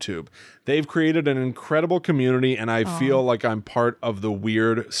on YouTube. They've created an incredible community, and I feel like I'm part of the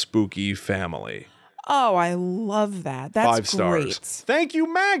weird, spooky family. Oh, I love that. That's 5 stars. Great. Thank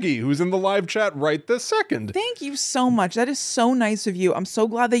you, Maggie, who's in the live chat right this second. Thank you so much. That is so nice of you. I'm so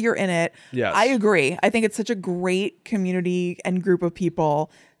glad that you're in it. Yes. I agree. I think it's such a great community and group of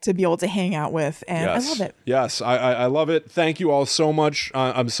people to be able to hang out with, and I love it. Yes, I love it. Thank you all so much.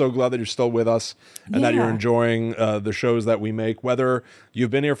 I'm so glad that you're still with us and that you're enjoying the shows that we make. Whether you've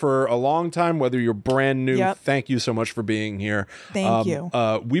been here for a long time, whether you're brand new, thank you so much for being here. Thank you.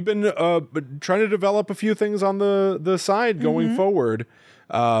 We've been trying to develop a few things on the side going forward.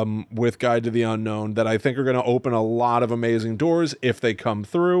 With Guide to the Unknown that I think are going to open a lot of amazing doors if they come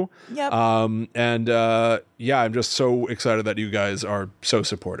through. Yep. I'm just so excited that you guys are so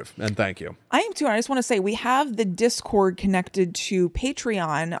supportive, and thank you. I am too. I just want to say we have the Discord connected to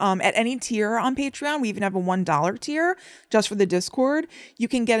Patreon. At any tier on Patreon, we even have a $1 tier just for the Discord. You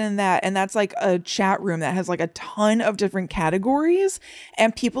can get in that, and that's like a chat room that has like a ton of different categories,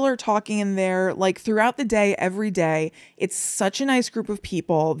 and people are talking in there like throughout the day, every day. It's such a nice group of people.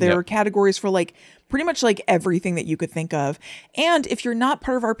 There are categories for like pretty much like everything that you could think of. And if you're not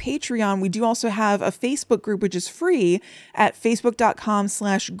part of our Patreon, we do also have a Facebook group, which is free at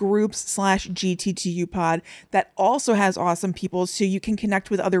facebook.com/groups/GTTUpod that also has awesome people. So you can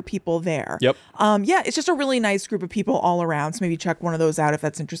connect with other people there. Yep. It's just a really nice group of people all around. So maybe check one of those out if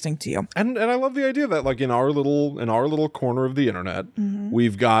that's interesting to you. And I love the idea that like in our little corner of the internet,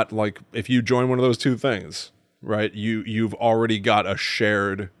 we've got like, if you join one of those two things, right, you've already got a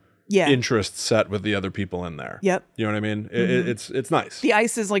shared interest set with the other people in there. Yep. You know what I mean? It's nice. The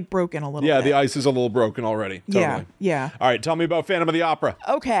ice is like broken a little bit. Yeah, the ice is a little broken already. Totally. Yeah. All right, tell me about Phantom of the Opera.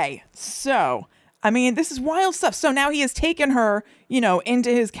 Okay, so I mean, this is wild stuff. So now he has taken her, into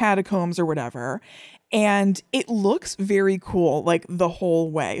his catacombs or whatever. And it looks very cool, like the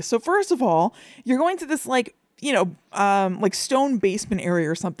whole way. So first of all, you're going to this like stone basement area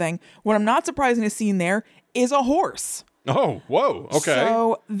or something. What I'm not surprised to see in there is a horse. Oh, whoa. Okay.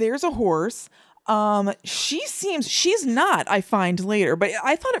 So there's a horse. She's not, I find later, but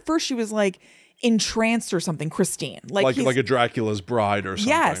I thought at first she was like entranced or something, Christine. Like a Dracula's bride or something,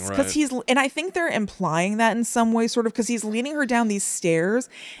 yes, because and I think they're implying that in some way, sort of, because he's leading her down these stairs.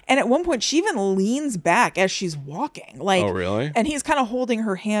 And at one point, she even leans back as she's walking. Like, oh, really? And he's kind of holding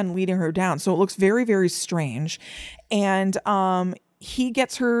her hand, leading her down. So it looks very, very strange. And he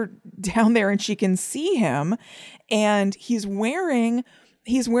gets her down there and she can see him. And he's wearing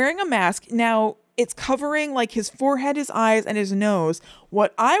a mask. Now, it's covering like his forehead, his eyes, and his nose.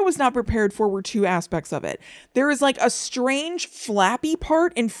 What I was not prepared for were two aspects of it. There is like a strange flappy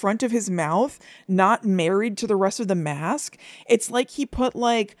part in front of his mouth, not married to the rest of the mask. It's like he put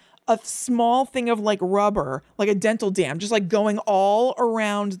like a small thing of like rubber, like a dental dam, just like going all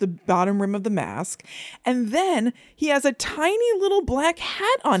around the bottom rim of the mask. And then he has a tiny little black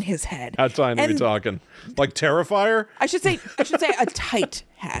hat on his head. How tiny are we talking? Like Terrifier? I should say a tight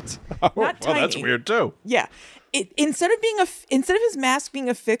hat. Not tiny. Well, that's weird too. Yeah. Instead of his mask being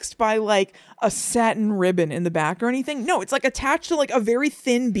affixed by like a satin ribbon in the back or anything, no, it's like attached to like a very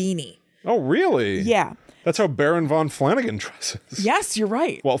thin beanie. Oh, really? Yeah. That's how Baron von Flanagan dresses. Yes, you're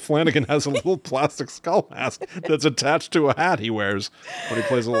right. Well, Flanagan has a little plastic skull mask that's attached to a hat he wears when he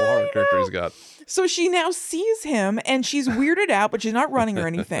plays a little horror character he's got. So she now sees him and she's weirded out, but she's not running or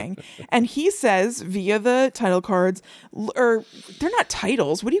anything. And he says via the title cards, or they're not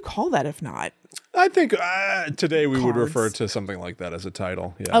titles. What do you call that if not? I think today we would refer to something like that as a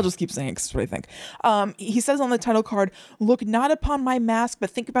title. Yeah. I'll just keep saying it because that's what I think. He says on the title card, "Look not upon my mask, but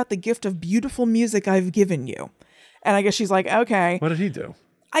think about the gift of beautiful music I've given you." And I guess she's like, okay. What did he do?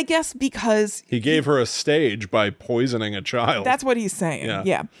 I guess because he gave her a stage by poisoning a child. That's what he's saying.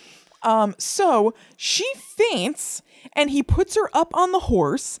 Yeah. So she faints and he puts her up on the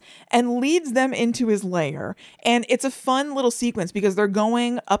horse and leads them into his lair. And it's a fun little sequence because they're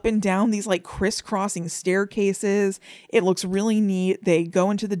going up and down these like crisscrossing staircases. It looks really neat. They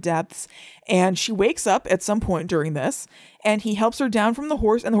go into the depths and she wakes up at some point during this and he helps her down from the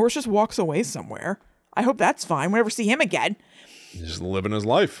horse and the horse just walks away somewhere. I hope that's fine. We'll never see him again. He's just living his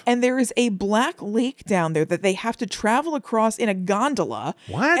life. And there is a black lake down there that they have to travel across in a gondola.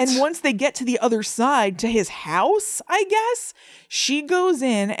 What? And once they get to the other side, to his house, I guess, she goes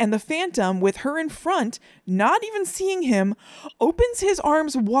in and the Phantom, with her in front, not even seeing him, opens his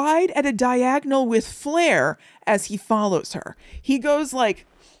arms wide at a diagonal with flair as he follows her. He goes like...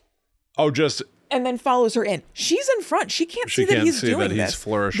 and then follows her in. She's in front. She can't see that he's doing this.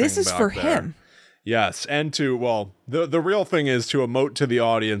 Flourishing this is back for there. him. Yes, and the real thing is to emote to the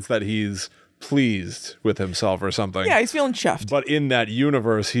audience that he's pleased with himself or something. Yeah, he's feeling chuffed. But in that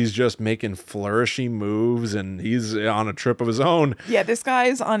universe, he's just making flourishy moves and he's on a trip of his own. Yeah, this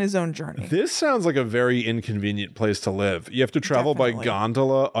guy's on his own journey. This sounds like a very inconvenient place to live. You have to travel by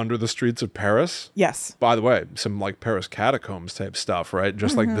gondola under the streets of Paris. Yes. By the way, some like Paris catacombs type stuff, right?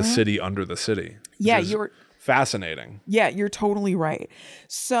 Just like the city under the city. Yeah, you're fascinating. Yeah, you're totally right.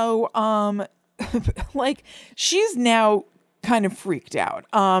 So, like, she's now kind of freaked out.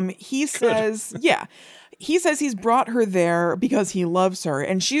 He says, he says he's brought her there because he loves her,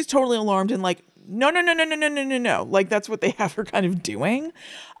 and she's totally alarmed and like, no. Like, that's what they have her kind of doing.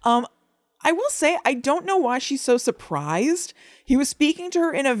 I will say, I don't know why she's so surprised. He was speaking to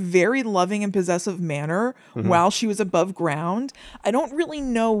her in a very loving and possessive manner while she was above ground. I don't really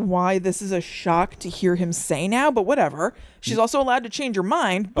know why this is a shock to hear him say now, but whatever. She's also allowed to change her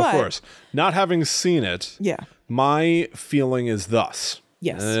mind. But, of course. Not having seen it, my feeling is thus.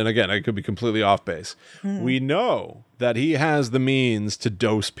 Yes. And again, I could be completely off base. We know that he has the means to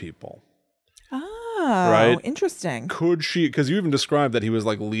dose people. Right? Interesting. Could she, because you even described that he was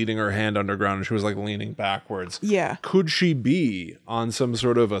like leading her hand underground and she was like leaning backwards. Yeah. Could she be on some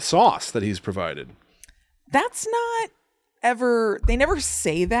sort of a sauce that he's provided? That's not ever, they never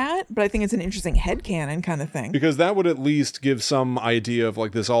say that, but I think it's an interesting headcanon kind of thing. Because that would at least give some idea of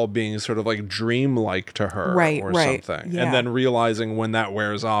like this all being sort of like dreamlike to her or something. Yeah. And then realizing when that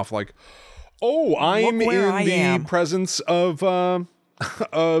wears off, like, oh, I'm in the presence of a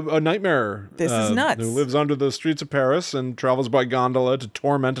nightmare. This is nuts. Who lives under the streets of Paris and travels by gondola to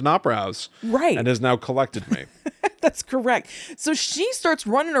torment an opera house. Right. And has now collected me. That's correct. So she starts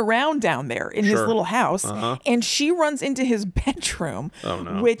running around down there in his Sure. little house, and she runs into his bedroom,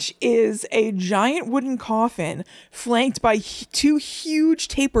 which is a giant wooden coffin flanked by two huge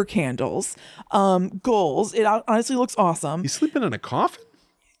taper candles, goals. It honestly looks awesome. He's sleeping in a coffin?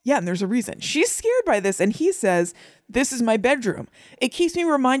 Yeah, and there's a reason. She's scared by this, and he says, "This is my bedroom. It keeps me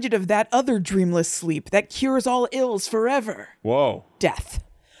reminded of that other dreamless sleep that cures all ills forever. Whoa. Death."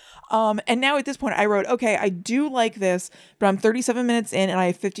 And now at this point, I wrote, okay, I do like this, but I'm 37 minutes in, and I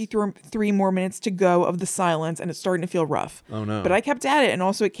have 53 more minutes to go of the silence, and it's starting to feel rough. Oh, no. But I kept at it, and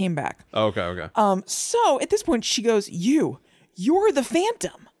also it came back. Okay. So at this point, she goes, you're the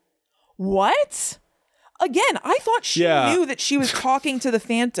Phantom. What? Again, I thought she knew that she was talking to the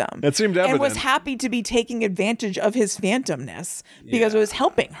Phantom. It seemed evident. And was happy to be taking advantage of his phantomness because it was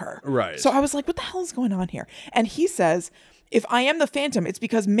helping her. Right. So I was like, what the hell is going on here? And he says, if I am the Phantom, it's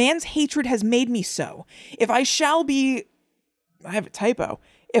because man's hatred has made me so. If I shall be... I have a typo.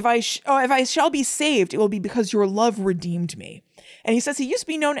 If I shall be saved, it will be because your love redeemed me. And he says he used to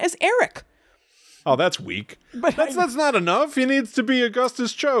be known as Eric. Oh, that's weak. But That's not enough. He needs to be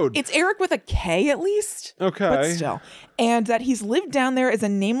Augustus Chode. It's Eric with a K at least. Okay. But still. And that he's lived down there as a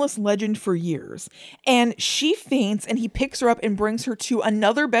nameless legend for years. And she faints and he picks her up and brings her to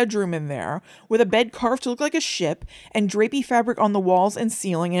another bedroom in there with a bed carved to look like a ship and drapey fabric on the walls and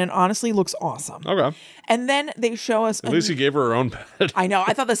ceiling. And it honestly looks awesome. Okay. And then they show us... At least he gave her her own bed. I know.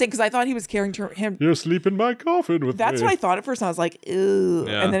 I thought the same because I thought he was carrying him. You're sleeping in my coffin with That's me. what I thought at first. I was like, ew.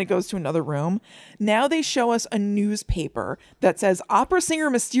 Yeah. And then it goes to another room. Now they show us a newspaper that says opera singer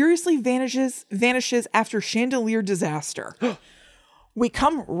mysteriously vanishes after chandelier disaster. We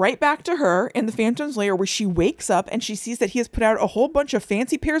come right back to her in the Phantom's lair where she wakes up and she sees that he has put out a whole bunch of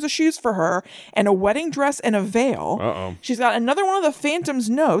fancy pairs of shoes for her and a wedding dress and a veil. Uh-oh. She's got another one of the Phantom's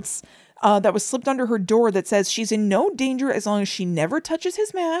notes that was slipped under her door that says she's in no danger as long as she never touches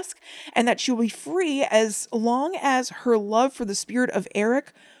his mask and that she will be free as long as her love for the spirit of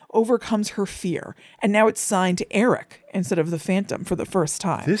Eric overcomes her fear. And now it's signed to Eric instead of the Phantom for the first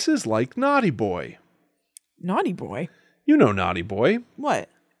time. This is like Naughty Boy. Naughty Boy? You know Naughty Boy What?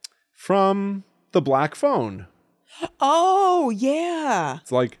 from The Black Phone. Oh, yeah.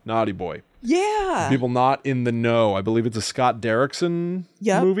 It's like Naughty Boy. Yeah. People not in the know. I believe it's a Scott Derrickson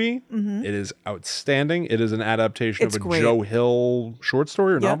movie. Mm-hmm. It is outstanding. It is an adaptation It's of a great. Joe Hill short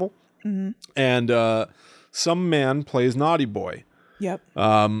story or novel. Mm-hmm. And some man plays Naughty Boy. Yep.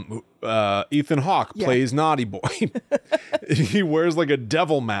 Ethan Hawke plays Naughty Boy. He wears like a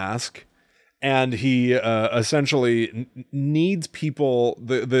devil mask. And he essentially needs people,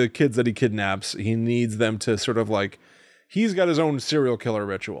 the kids that he kidnaps, he needs them to sort of like, he's got his own serial killer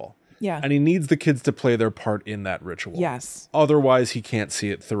ritual. Yeah. And he needs the kids to play their part in that ritual. Yes. Otherwise, he can't see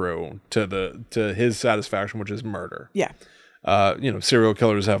it through to his satisfaction, which is murder. Yeah. Serial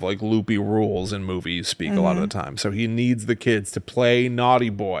killers have like loopy rules in movies speak a lot of the time. So he needs the kids to play Naughty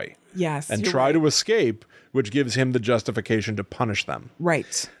Boy. Yes. And you're try right. to escape, which gives him the justification to punish them.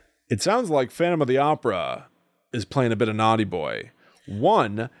 Right. It sounds like Phantom of the Opera is playing a bit of Naughty Boy.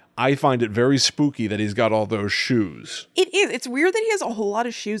 One, I find it very spooky that he's got all those shoes. It is. It's weird that he has a whole lot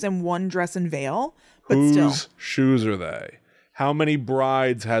of shoes and one dress and veil, but Whose still. shoes are they? How many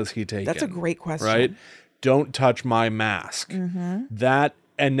brides has he taken? That's a great question. Right? Don't touch my mask. Mm-hmm. That,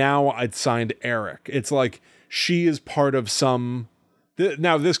 and now it's signed Eric. It's like she is part of some...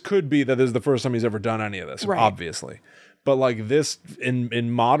 Now, this could be that this is the first time he's ever done any of this, Right. obviously. But like this,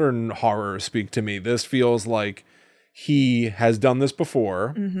 in modern horror speak to me, this feels like he has done this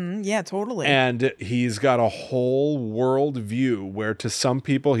before. Mm-hmm. Yeah, totally. And he's got a whole world view where to some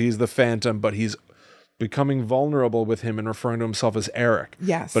people he's the Phantom, but he's becoming vulnerable with him and referring to himself as Eric.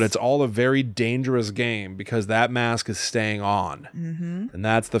 Yes. But it's all a very dangerous game because that mask is staying on. Mm-hmm. And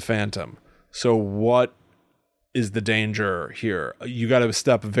that's the Phantom. So what is the danger here? You got to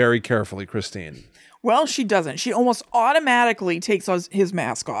step very carefully, Christine. Well, she doesn't. She almost automatically takes his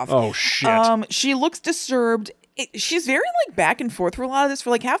mask off. Oh, shit. She looks disturbed. She's very like back and forth for a lot of this. For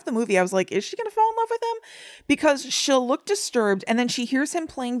like half the movie, I was like, is she going to fall in love with him? Because she'll look disturbed and then she hears him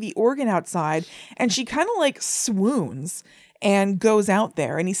playing the organ outside and she kind of like swoons and goes out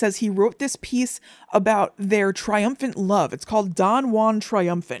there. And he says he wrote this piece about their triumphant love. It's called Don Juan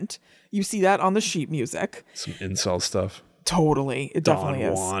Triumphant. You see that on the sheet music. Some incel stuff. Totally. It definitely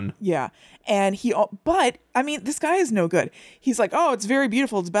Don is. Juan. Yeah. And but I mean, this guy is no good. He's like, oh, it's very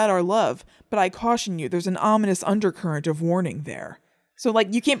beautiful. It's about our love. But I caution you, there's an ominous undercurrent of warning there. So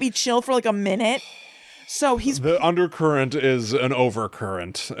like, you can't be chill for like a minute. So The undercurrent is an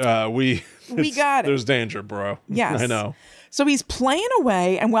overcurrent. We got it. There's danger, bro. Yes. I know. So he's playing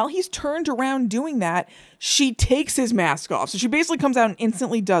away, and while he's turned around doing that, she takes his mask off. So she basically comes out and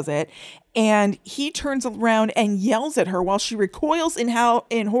instantly does it, and he turns around and yells at her while she recoils in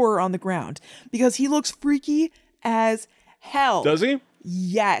horror on the ground because he looks freaky as hell. Does he?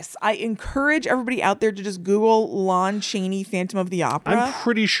 Yes. I encourage everybody out there to just Google Lon Chaney Phantom of the Opera. I'm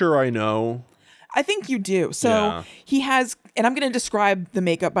pretty sure I know. I think you do. So Yeah. he has, and I'm going to describe the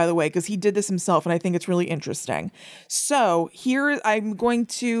makeup, by the way, because he did this himself, and I think it's really interesting. So here I'm going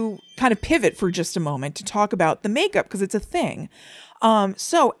to kind of pivot for just a moment to talk about the makeup, because it's a thing.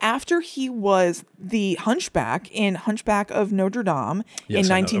 So after he was the Hunchback in Hunchback of Notre Dame Yes,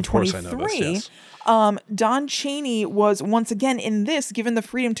 in I know. Of course I know 1923, this, yes. Don Chaney was once again in this given the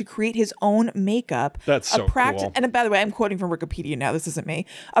freedom to create his own makeup. That's so cool. And by the way, I'm quoting from Wikipedia now. This isn't me.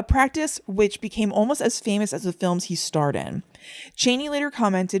 A practice which became almost as famous as the films he starred in. Chaney later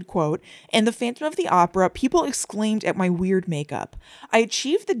commented, quote, "In The Phantom of the Opera, people exclaimed at my weird makeup. I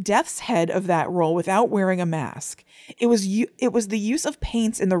achieved the death's head of that role without wearing a mask. It was the use of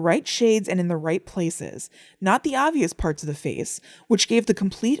paints in the right shades and in the right places, not the obvious parts of the face, which gave the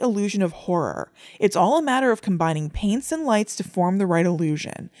complete illusion of horror. It's all a matter of combining paints and lights to form the right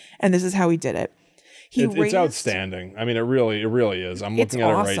illusion." And this is how he did it. It's outstanding. I mean, it really is. I'm It's looking at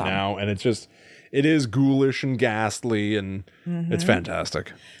it awesome. right now, and it is ghoulish and ghastly, and it's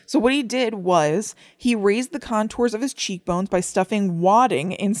fantastic. So what he did was he raised the contours of his cheekbones by stuffing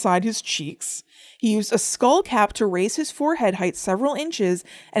wadding inside his cheeks. He used a skull cap to raise his forehead height several inches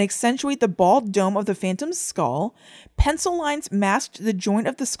and accentuate the bald dome of the Phantom's skull. Pencil lines masked the joint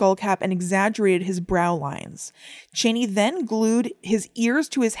of the skull cap and exaggerated his brow lines. Chaney then glued his ears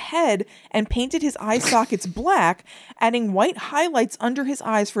to his head and painted his eye sockets black, adding white highlights under his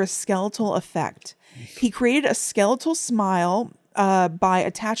eyes for a skeletal effect. He created a skeletal smile by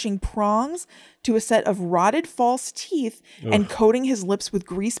attaching prongs to a set of rotted false teeth and coating his lips with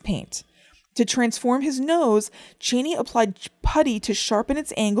grease paint. To transform his nose, Chaney applied putty to sharpen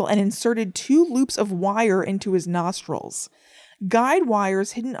its angle and inserted 2 loops of wire into his nostrils. Guide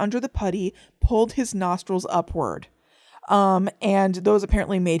wires hidden under the putty pulled his nostrils upward. And those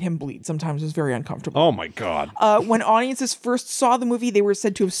apparently made him bleed. Sometimes it was very uncomfortable. Oh my God. When audiences first saw the movie, they were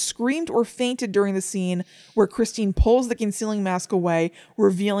said to have screamed or fainted during the scene where Christine pulls the concealing mask away,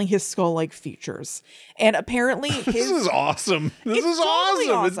 revealing his skull-like features. And apparently This is awesome. This It's is totally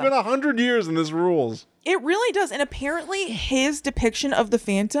awesome. It's awesome. been 100 years and this rules. It really does. And apparently his depiction of the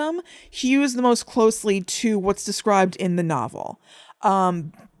Phantom hews the most closely to what's described in the novel.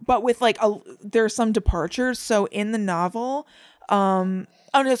 But with there are some departures. So in the novel,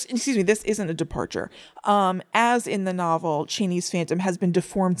 this isn't a departure. As in the novel, Chaney's Phantom has been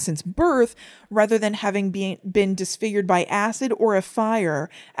deformed since birth rather than having been disfigured by acid or a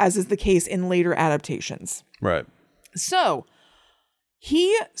fire, as is the case in later adaptations. Right. So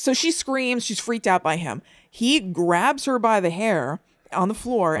she screams, she's freaked out by him. He grabs her by the hair on the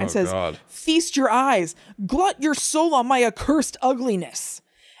floor and says, God. "Feast your eyes, glut your soul on my accursed ugliness."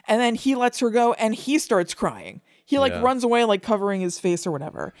 And then he lets her go and he starts crying. He runs away, covering his face or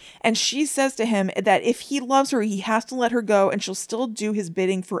whatever. And she says to him that if he loves her, he has to let her go and she'll still do his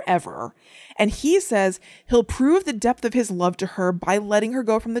bidding forever. And he says he'll prove the depth of his love to her by letting her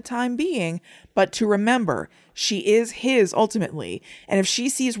go from the time being, but to remember, she is his ultimately. And if she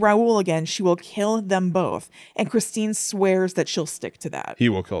sees Raoul again, she will kill them both. And Christine swears that she'll stick to that. He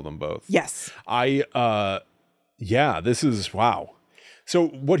will kill them both. Yes. This is wow. So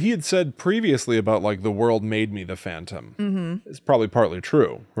what he had said previously about the world made me the Phantom is probably partly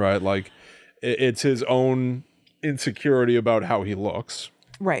true, right? It's his own insecurity about how he looks,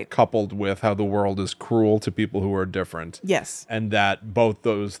 Right. coupled with how the world is cruel to people who are different. Yes. And that both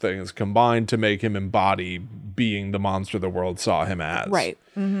those things combined to make him embody being the monster the world saw him as. Right.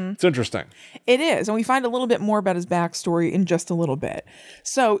 It's interesting. It is. And we find a little bit more about his backstory in just a little bit.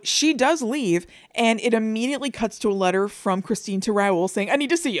 So she does leave, and it immediately cuts to a letter from Christine to Raoul saying, "I need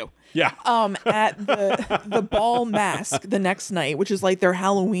to see you." Yeah. At the ball mask the next night, which is their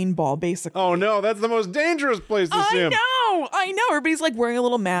Halloween ball, basically. Oh no, that's the most dangerous place to see him. I know. Everybody's wearing a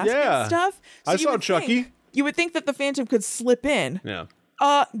little mask Yeah. and stuff. So I you saw would Chucky. You would think that the Phantom could slip in. Yeah.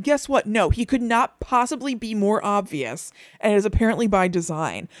 Guess what? No, he could not possibly be more obvious, and it is apparently by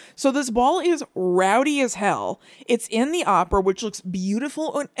design. So this ball is rowdy as hell. It's in the opera, which looks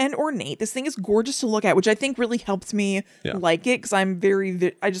beautiful and ornate. This thing is gorgeous to look at, which I think really helped me like it, because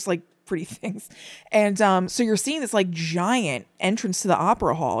I just like pretty things. And so you're seeing this giant entrance to the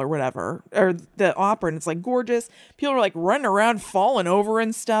opera hall or whatever, or the opera, and it's gorgeous. People are running around, falling over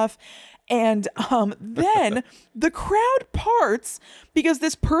and stuff. And then the crowd parts because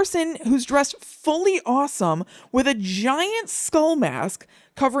this person who's dressed fully awesome with a giant skull mask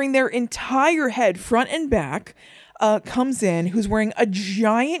covering their entire head, front and back, comes in, who's wearing a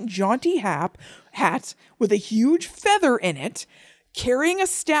giant jaunty hat with a huge feather in it, carrying a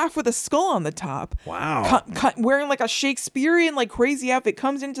staff with a skull on the top. Wow. Wearing like a Shakespearean like crazy outfit,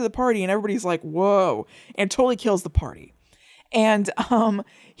 comes into the party and everybody's like, whoa, and totally kills the party. And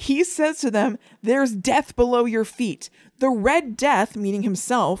he says to them, there's death below your feet. The Red Death, meaning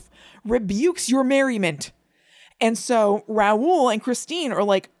himself, rebukes your merriment. And so Raoul and Christine are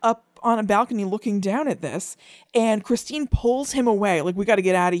like up on a balcony looking down at this, and Christine pulls him away, like, we got to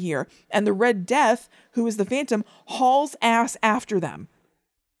get out of here. And the Red Death, who is the Phantom, hauls ass after them.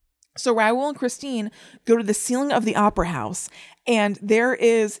 So Raoul and Christine go to the ceiling of the opera house, and there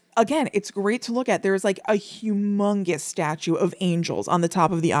is, again, it's great to look at. There's like a humongous statue of angels on the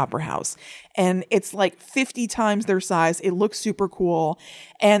top of the opera house, and it's like 50 times their size. It looks super cool,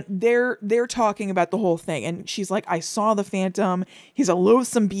 and they're talking about the whole thing. And she's like, I saw the Phantom. He's a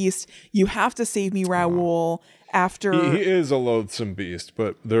loathsome beast. You have to save me, Raoul. After he is a loathsome beast,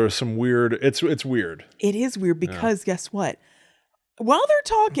 but there are some weird. It's weird. It is weird because guess what? While they're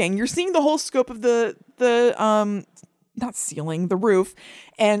talking, you're seeing the whole scope of the not ceiling, the roof.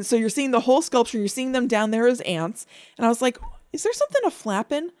 And so you're seeing the whole sculpture. You're seeing them down there as ants. And I was like, is there something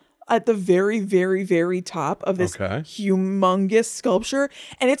a-flapping at the very, very, very top of this humongous sculpture?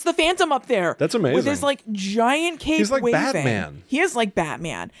 And it's the Phantom up there. That's amazing. With his like giant cape He's like waving. Batman. He is like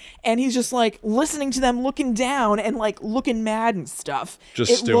Batman. And he's just like listening to them, looking down and like looking mad and stuff.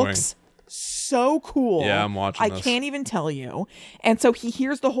 Just it stewing. Looks so cool. Yeah, I'm watching this. I can't even tell you. And so he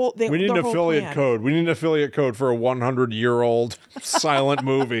hears the whole we need an affiliate plan. code. We need an affiliate code for a 100-year-old silent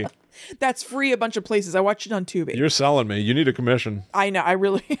movie. That's free a bunch of places. I watched it on Tubi. You're selling me. You need a commission. I know. I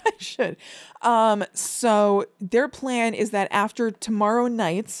should. So their plan is that after tomorrow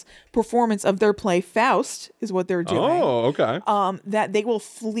night's performance of their play, Faust is what they're doing. Oh, okay. That they will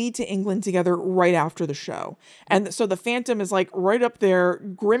flee to England together right after the show. And so the Phantom is like right up there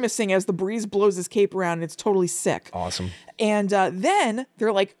grimacing as the breeze blows his cape around, and it's totally sick. Awesome. And then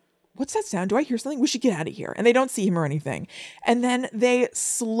they're like, what's that sound? Do I hear something? We should get out of here. And they don't see him or anything. And then they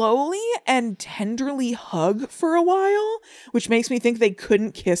slowly and tenderly hug for a while, which makes me think they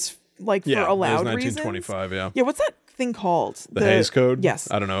couldn't kiss like for a loud reason. 1925, yeah. Yeah, what's that thing called? The Hays Code?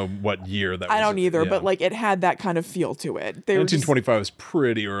 Yes. I don't know what year that was. I don't either, but like it had that kind of feel to it. 1925 is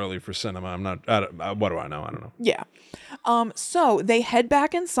pretty early for cinema. What do I know? I don't know. Yeah. So they head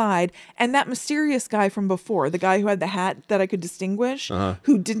back inside, and that mysterious guy from before, the guy who had the hat that I could distinguish,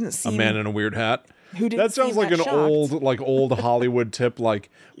 who didn't seem... A man in a weird hat? Who didn't that sounds seem like that an shocked. old Hollywood tip, like,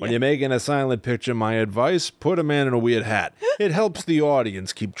 when you're making a silent picture, my advice, put a man in a weird hat. It helps the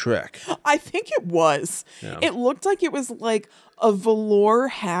audience keep track. I think it was. Yeah. It looked like it was like a velour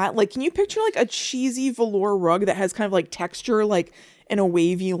hat. Like, can you picture like a cheesy velour rug that has kind of like texture, like in a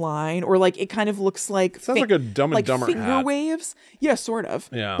wavy line, or like it kind of looks like sounds like a Dumb and Dumber finger hat. Waves. Yeah, sort of.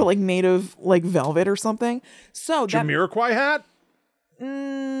 Yeah, but like made of like velvet or something. So Jamiroquai hat.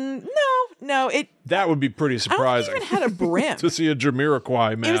 No. That would be pretty surprising. I don't think it even had a brim to see a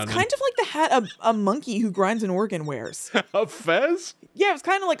Jamiroquai man. It was kind of like the hat a monkey who grinds an organ wears. A fez? Yeah, it was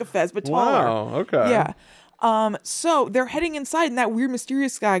kind of like a fez, but taller. Wow. Okay. Yeah. So they're heading inside, and that weird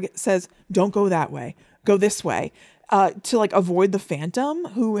mysterious guy says, "Don't go that way. Go this way," to like avoid the Phantom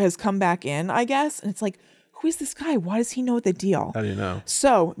who has come back in, I guess. And it's like, who is this guy? Why does he know the deal? How do you know?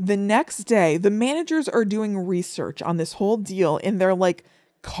 So the next day, the managers are doing research on this whole deal in their like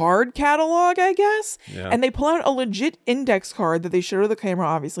card catalog, I guess. Yeah. And they pull out a legit index card that they show to the camera,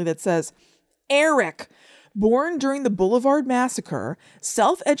 obviously, that says, Eric, born during the Boulevard Massacre,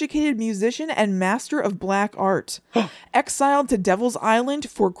 self-educated musician and master of black art, exiled to Devil's Island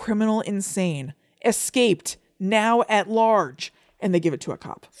for criminal insane, escaped, now at large. And they give it to a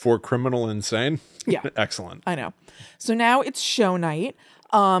cop. For criminal insane? Yeah. Excellent. I know. So now it's show night.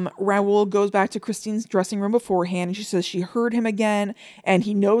 Raoul goes back to Christine's dressing room beforehand, and she says she heard him again, and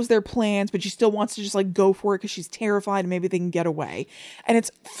he knows their plans, but she still wants to just like go for it because she's terrified and maybe they can get away. And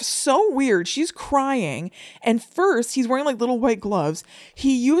it's so weird. She's crying, and first he's wearing like little white gloves.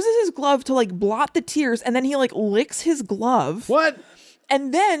 He uses his glove to like blot the tears, and then he like licks his glove. What?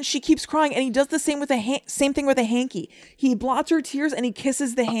 And then she keeps crying, and he does the same with same thing with a hanky. He blots her tears and he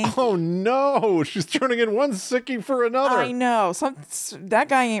kisses the hanky. Oh no, she's turning in one sickie for another. I know. That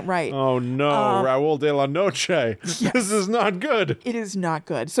guy ain't right. Oh no, Raul de la Noche. Yes. This is not good. It is not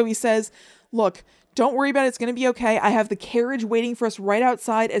good. So he says, look, don't worry about it. It's going to be okay. I have the carriage waiting for us right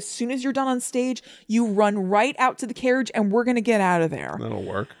outside. As soon as you're done on stage, you run right out to the carriage and we're going to get out of there. That'll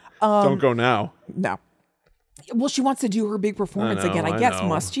work. Don't go now. No. Well, she wants to do her big performance I know, again, I I guess. know.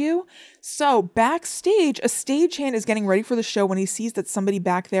 Must you? So backstage, a stagehand is getting ready for the show when he sees that somebody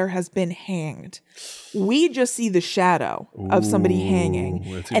back there has been hanged. We just see the shadow of somebody hanging.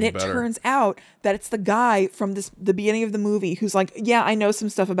 that's And even it better. turns out that it's the guy from the beginning of the movie who's like, yeah, I know some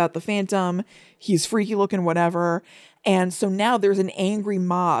stuff about the Phantom. He's freaky looking, whatever. And so now there's an angry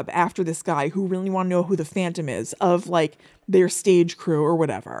mob after this guy who really want to know who the Phantom is of like their stage crew or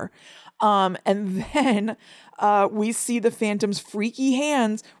whatever. And then we see the Phantom's freaky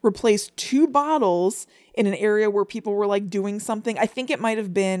hands replace 2 bottles in an area where people were like doing something. I think it might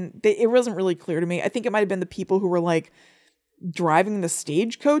have been, it wasn't really clear to me. I think it might have been the people who were like driving the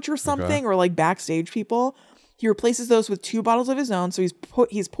stagecoach or something, or like backstage people. He replaces those with 2 bottles of his own. So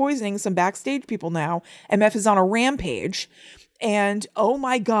he's poisoning some backstage people now. MF is on a rampage. And oh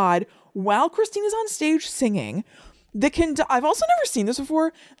my God, while Christine is on stage singing, I've also never seen this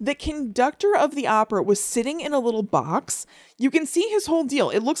before. The conductor of the opera was sitting in a little box. You can see his whole deal.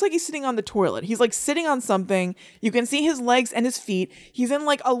 It looks like he's sitting on the toilet. He's like sitting on something. You can see his legs and his feet. He's in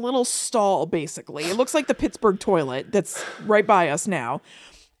like a little stall, basically. It looks like the Pittsburgh toilet that's right by us now.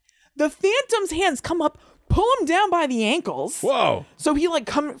 The Phantom's hands come up, pull him down by the ankles. Whoa. So he like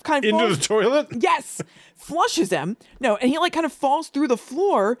kind of Into falls, the toilet? yes, flushes him. No, and he like kind of falls through the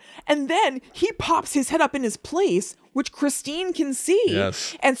floor, and then he pops his head up in his place, which Christine can see.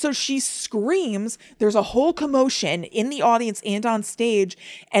 Yes. And so she screams. There's a whole commotion in the audience and on stage,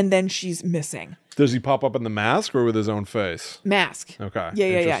 and then she's missing. Does he pop up in the mask or with his own face? Mask. Okay. Yeah.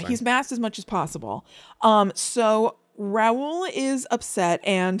 Interesting. He's masked as much as possible. So Raoul is upset,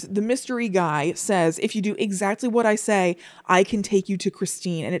 and the mystery guy says, if you do exactly what I say, I can take you to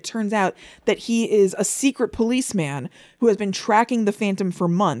Christine. And it turns out that he is a secret policeman who has been tracking the Phantom for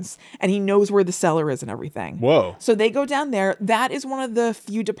months, and he knows where the cellar is and everything. Whoa. So they go down there. That is one of the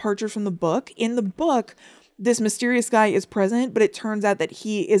few departures from the book. In the book, this mysterious guy is present, but it turns out that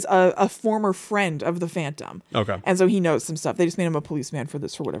he is a former friend of the Phantom. Okay. And so he knows some stuff. They just made him a policeman for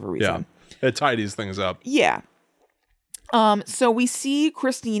this for whatever reason. Yeah. It tidies things up. Yeah. So we see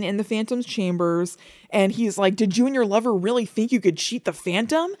Christine in the Phantom's chambers, and he's like, did you and your lover really think you could cheat the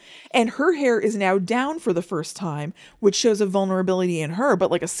Phantom? And her hair is now down for the first time, which shows a vulnerability in her, but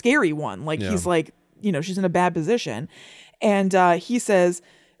like a scary one. Like he's like, she's in a bad position. And he says,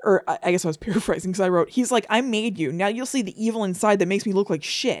 or I guess I was paraphrasing because I wrote, he's like, I made you. Now you'll see the evil inside that makes me look like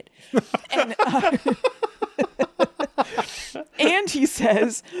shit. And and he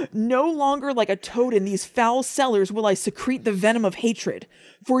says, no longer like a toad in these foul cellars will I secrete the venom of hatred,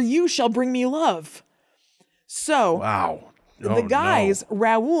 for you shall bring me love. So Wow. the guys,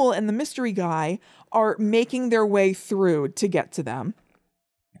 Raoul and the mystery guy, are making their way through to get to them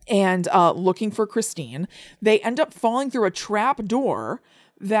and looking for Christine. They end up falling through a trap door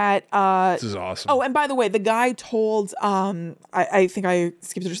that This is awesome. Oh, and by the way, the guy told I think I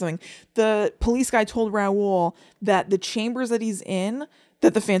skipped it or something. The police guy told Raoul that the chambers that he's in,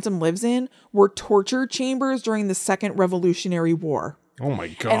 that the Phantom lives in, were torture chambers during the Second Revolutionary War. Oh my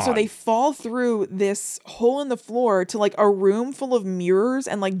God. And so they fall through this hole in the floor to like a room full of mirrors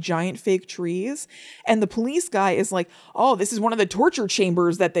and like giant fake trees. And the police guy is like, oh, this is one of the torture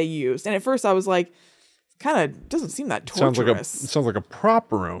chambers that they used. And at first I was like, kind of doesn't seem that torturous. Sounds like a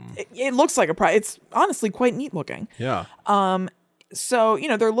prop room. It looks like a prop. It's honestly quite neat looking. Yeah. So,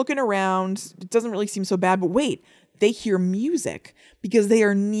 they're looking around. It doesn't really seem so bad. But wait, they hear music because they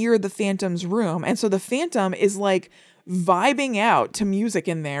are near the Phantom's room. And so the Phantom is like vibing out to music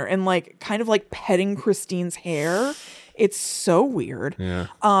in there and like kind of like petting Christine's hair. It's so weird. Yeah.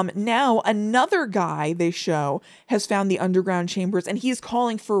 Now another guy they show has found the underground chambers and he's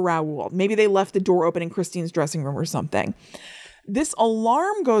calling for Raoul. Maybe they left the door open in Christine's dressing room or something. This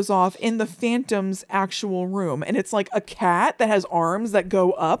alarm goes off in the Phantom's actual room, and it's like a cat that has arms that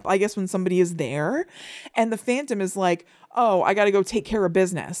go up, I guess, when somebody is there. And the Phantom is like, oh, I got to go take care of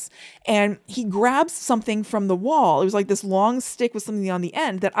business. And he grabs something from the wall. It was like this long stick with something on the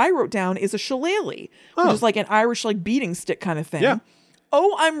end that I wrote down is a shillelagh, which is like an Irish like beating stick kind of thing. Yeah.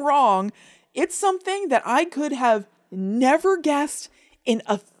 Oh, I'm wrong. It's something that I could have never guessed in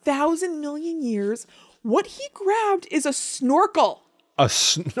 1,000 million years. What he grabbed is a snorkel.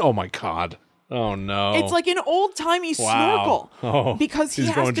 Oh my God. Oh no. It's like an old-timey snorkel. Oh, because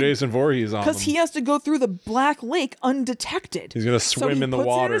he's going Jason Voorhees on because he has to go through the Black Lake undetected. He's gonna swim in the waters. So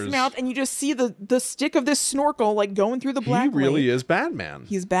he puts it in waters. his mouth, and you just see the stick of this snorkel like going through the Black Lake. He really is Batman.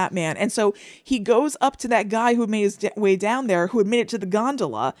 He's Batman. And so he goes up to that guy who made his way down there, who admitted to the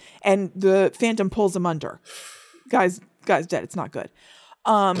gondola, and the Phantom pulls him under. Guy's dead. It's not good.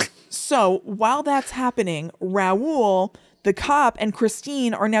 So while that's happening, Raoul The cop and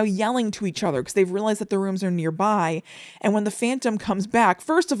Christine are now yelling to each other because they've realized that the rooms are nearby. And when the Phantom comes back,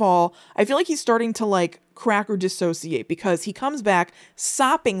 first of all, I feel like he's starting to like crack or dissociate because he comes back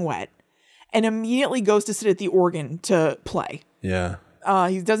sopping wet and immediately goes to sit at the organ to play. Yeah.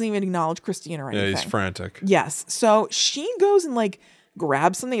 He doesn't even acknowledge Christine or anything. Yeah, he's frantic. Yes. So she goes and like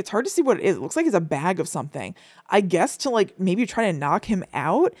grabs something. It's hard to see what it is. It looks like it's a bag of something. I guess to like maybe try to knock him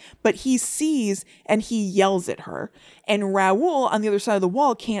out, but he sees and he yells at her. And Raul on the other side of the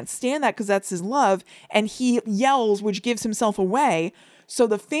wall can't stand that because that's his love. And he yells, which gives himself away. So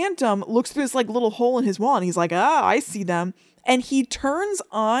the Phantom looks through this like little hole in his wall and he's like, I see them. And he turns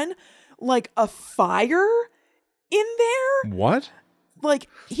on like a fire in there. What? Like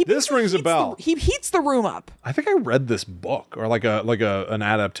this rings a bell. He heats the room up. I think I read this book or like an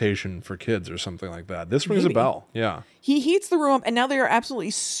adaptation for kids or something like that. This rings a bell. Yeah. He heats the room up, and now they are absolutely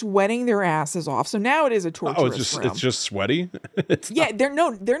sweating their asses off. So now it is a torturous room. It's just sweaty. They're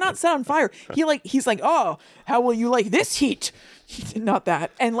not set on fire. He's like, oh, how will you like this heat? Not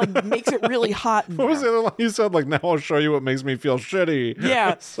that, and like makes it really hot. What was the other line you said? Like, now I'll show you what makes me feel shitty.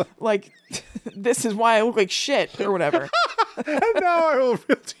 Yeah, like this is why I look like shit or whatever. And now I will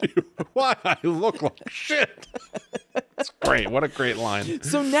reveal to you why I look like shit. It's great. What a great line.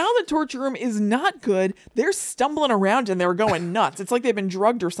 So now the torture room is not good. They're stumbling around and they're going nuts. It's like they've been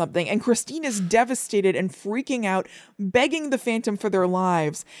drugged or something. And Christine is devastated and freaking out, begging the Phantom for their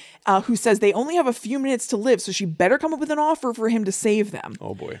lives, who says they only have a few minutes to live, so she better come up with an offer for him to save them.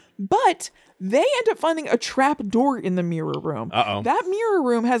 Oh, boy. But they end up finding a trap door in the mirror room. Uh-oh. That mirror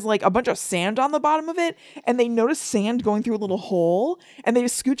room has like a bunch of sand on the bottom of it, and they notice sand going through a little hole, and they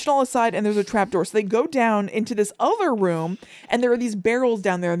just scooch it all aside, and there's a trap door. So they go down into this other room, and there are these barrels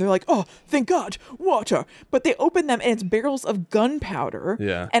down there, and they're like, oh, thank God, water. But they open them, and it's barrels of gunpowder,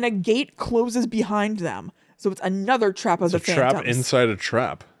 and a gate closes behind them. So it's another trap of the Phantoms. Trap inside a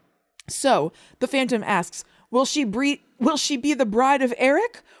trap. So the Phantom asks, will she be the bride of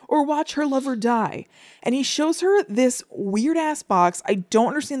Eric or watch her lover die? And he shows her this weird ass box. I don't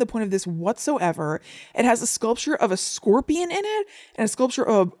understand the point of this whatsoever. It has a sculpture of a scorpion in it and a sculpture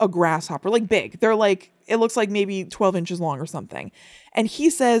of a grasshopper, like big. They're like, it looks like maybe 12 inches long or something. And he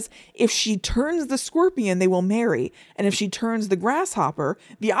says, if she turns the scorpion, they will marry. And if she turns the grasshopper,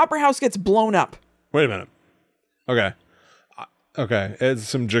 the opera house gets blown up. Wait a minute. Okay. It's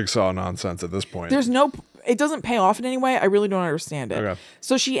some jigsaw nonsense at this point. It doesn't pay off in any way. I really don't understand it. Okay.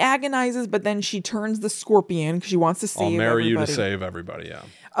 So she agonizes, but then she turns the scorpion because she wants to save everybody. I'll marry you to save everybody,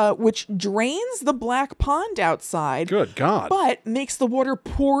 yeah. Which drains the black pond outside. Good God. But makes the water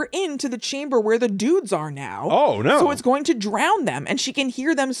pour into the chamber where the dudes are now. Oh, no. So it's going to drown them. And she can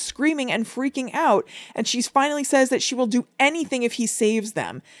hear them screaming and freaking out. And she finally says that she will do anything if he saves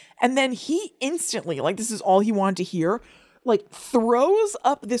them. And then he instantly, like this is all he wanted to hear, like throws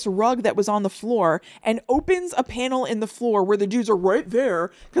up this rug that was on the floor and opens a panel in the floor where the dudes are right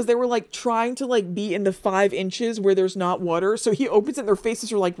there because they were like trying to like be in the 5 inches where there's not water. So he opens it and their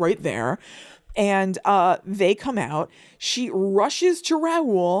faces are like right there. And they come out. She rushes to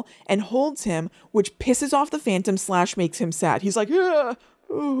Raul and holds him, which pisses off the Phantom / makes him sad. He's like, yeah.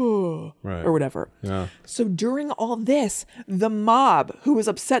 Right. Or whatever. Yeah. So during all this, the mob, who was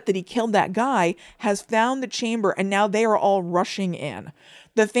upset that he killed that guy, has found the chamber and now they are all rushing in.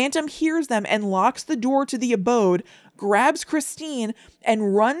 The Phantom hears them and locks the door to the abode, grabs Christine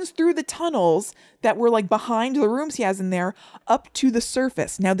and runs through the tunnels that were like behind the rooms he has in there up to the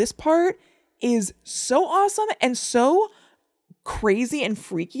surface. Now this part is so awesome and so crazy and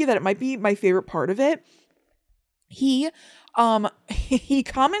freaky that it might be my favorite part of it. He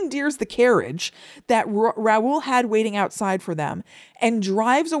commandeers the carriage that Raul had waiting outside for them and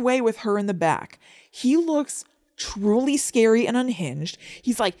drives away with her in the back. He looks truly scary and unhinged.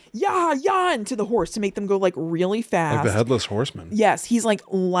 He's like, yeah, into the horse to make them go like really fast. Like the Headless Horseman. Yes, he's like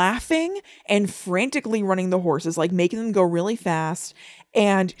laughing and frantically running the horses, like making them go really fast.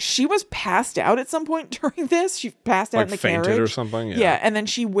 And she was passed out at some point during this. She passed out like in the fainted carriage or something. Yeah, and then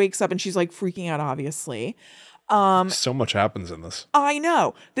she wakes up and she's like freaking out, obviously. So much happens in this. I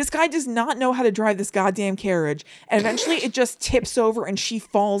know. This guy does not know how to drive this goddamn carriage. And eventually it just tips over and she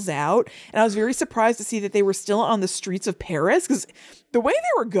falls out. And I was very surprised to see that they were still on the streets of Paris because the way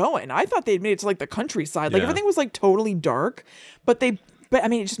they were going, I thought they'd made it to like the countryside. Like everything was like totally dark. But I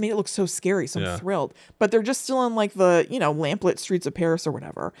mean, it just made it look so scary. So I'm thrilled. But they're just still on like the, lamplit streets of Paris or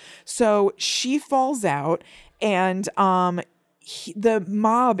whatever. So she falls out and the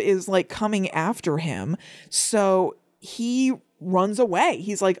mob is like coming after him. So he runs away.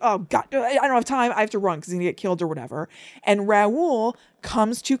 He's like, oh God, I don't have time. I have to run because he's gonna get killed or whatever. And Raoul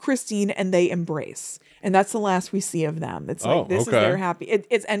comes to Christine and they embrace. And that's the last we see of them. It's like, this is their happy.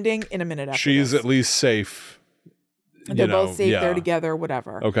 It's ending in a minute after She's this. at least safe. They're both safe there together,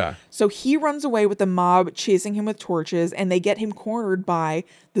 whatever. Okay. So he runs away with the mob chasing him with torches, and they get him cornered by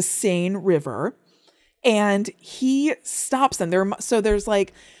the Seine River. And he stops them. So there's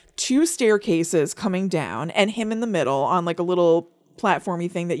like 2 staircases coming down and him in the middle on like a little platformy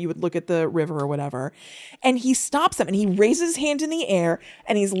thing that you would look at the river or whatever. And he stops them and he raises his hand in the air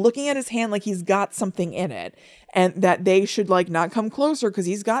and he's looking at his hand like he's got something in it and that they should like not come closer because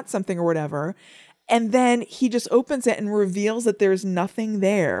he's got something or whatever. And then he just opens it and reveals that there's nothing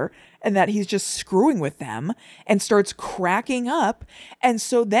there and that he's just screwing with them and starts cracking up. And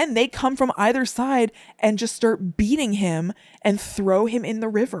so then they come from either side and just start beating him and throw him in the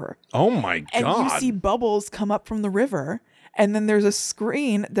river. Oh my God. And you see bubbles come up from the river. And then there's a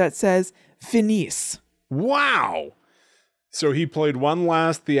screen that says Finis. Wow. So he played one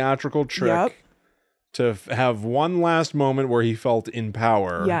last theatrical trick to have one last moment where he felt in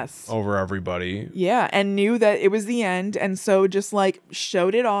power over everybody. Yeah, and knew that it was the end. And so just like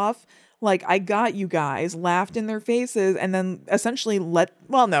showed it off. Like, I got you guys, laughed in their faces, and then essentially it would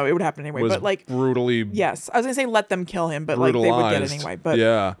happen anyway. But like brutally. Yes. I was going to say let them kill him, but like they would get it anyway. But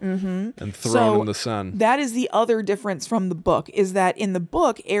yeah. And thrown in the sun. That is the other difference from the book, is that in the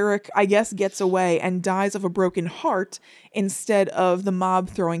book, Eric, I guess, gets away and dies of a broken heart instead of the mob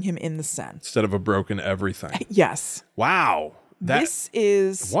throwing him in the Seine. Instead of a broken everything. Yes. Wow. This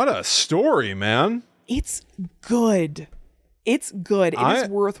is... What a story, man. It's good. It's good. It is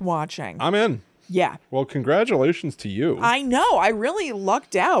worth watching. I'm in. Yeah. Well, congratulations to you. I know. I really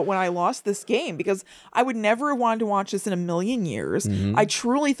lucked out when I lost this game because I would never have wanted to watch this in a million years. I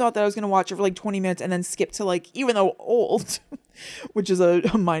truly thought that I was going to watch it for like 20 minutes and then skip to like, even though old, which is a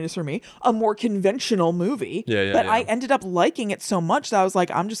minus for me, a more conventional movie. But I ended up liking it so much that I was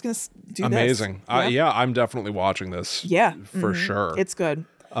like, I'm just going to do Amazing. this. I'm definitely watching this. Yeah. For sure. It's good.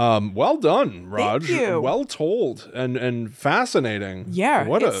 Well done, Raj. Thank you. Well told and fascinating. Yeah,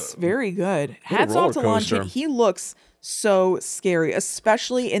 it's very good. Hats off to Lon Chaney. He looks so scary,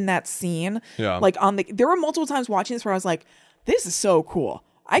 especially in that scene. Yeah. Like there were multiple times watching this where I was like, this is so cool.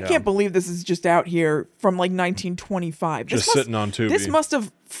 I can't believe this is just out here from like 1925. Just sitting on Tubi. This must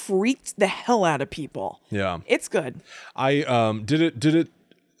have freaked the hell out of people. Yeah. It's good. I did it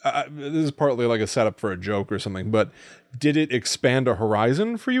this is partly like a setup for a joke or something, but did it expand a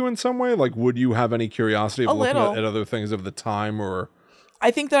horizon for you in some way? Like, would you have any curiosity of looking at other things of the time? Or I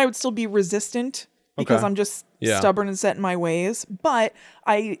think that I would still be resistant because I'm just stubborn and set in my ways. But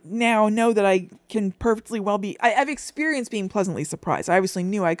I now know that I can perfectly well be. I've experienced being pleasantly surprised. I obviously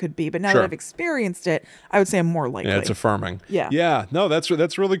knew I could be, but now that I've experienced it, I would say I'm more likely. Yeah, it's affirming. Yeah. Yeah. No, that's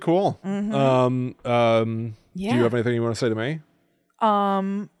really cool. Do you have anything you want to say to me?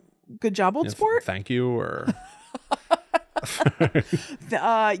 Good job, old sport. Thank you, or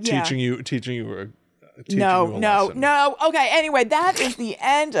teaching you. No. Okay. Anyway, that is the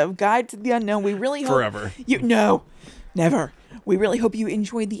end of Guide to the Unknown. We really hope forever. Never. We really hope you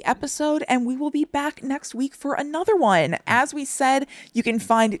enjoyed the episode, and we will be back next week for another one. As we said, you can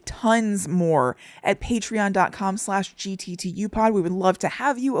find tons more at patreon.com/GTTUpod. We would love to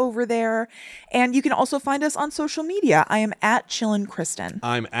have you over there. And you can also find us on social media. I am at Chillin' Kristen.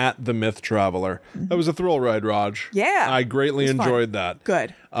 I'm at The Myth Traveler. That was a thrill ride, Raj. Yeah. I greatly enjoyed that.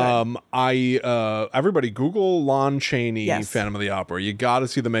 Good. Everybody Google Lon Chaney Phantom of the Opera. You got to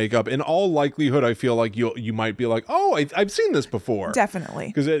see the makeup. In all likelihood, I feel like you might be like, oh, I've seen this before. Definitely.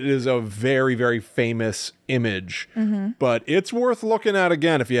 Because it is a very, very famous image. But it's worth looking at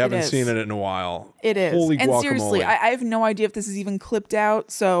again if you haven't seen it in a while. It is. Holy and guacamole. Seriously, I have no idea if this is even clipped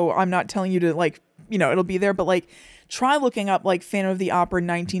out, so I'm not telling you to it'll be there, but try looking up Phantom of the Opera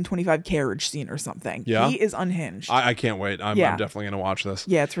 1925 carriage scene or something. Yeah. He is unhinged. I can't wait. I'm definitely going to watch this.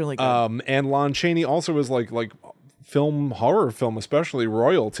 Yeah, it's really good. And Lon Chaney also is like horror film, especially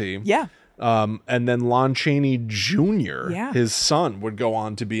royalty. Yeah. And then Lon Chaney Jr., his son, would go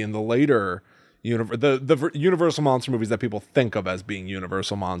on to be in the later the Universal monster movies that people think of as being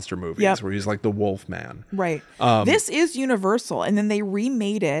Universal monster movies, where he's like the Wolf Man. Right. This is Universal, and then they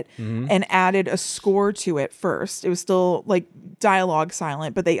remade it and added a score to it first. It was still dialogue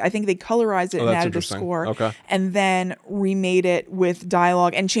silent, but I think they colorized it and added a score. Okay. And then remade it with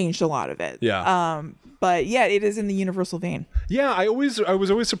dialogue and changed a lot of it. Yeah. But yeah, it is in the Universal vein. Yeah, I was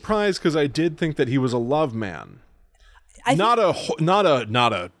always surprised because I did think that he was a love man, not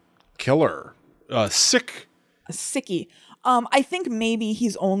a killer, sick. A sickie. I think maybe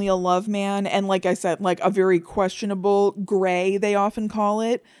he's only a love man, and like I said, like a very questionable gray, they often call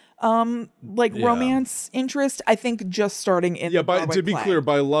it. Romance interest. I think just starting in the Broadway to be play. clear,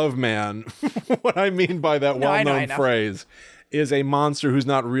 by love man, what I mean by that I well-known know. phrase is a monster who's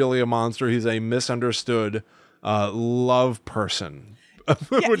not really a monster. He's a misunderstood love person.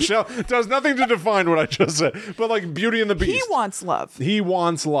 Which does nothing to define what I just said, but like Beauty and the Beast. He wants love. He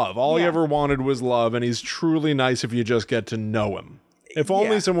wants love. All he ever wanted was love, and he's truly nice if you just get to know him. If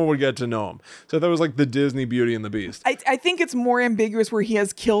only someone would get to know him. So that was like the Disney Beauty and the Beast. I think it's more ambiguous where he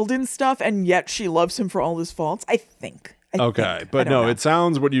has killed and stuff, and yet she loves him for all his faults. I think. But no, it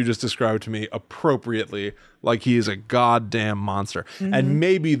sounds what you just described to me appropriately like he is a goddamn monster. Mm-hmm. And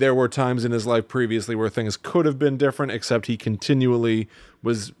maybe there were times in his life previously where things could have been different, except he continually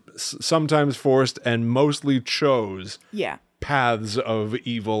was sometimes forced and mostly chose paths of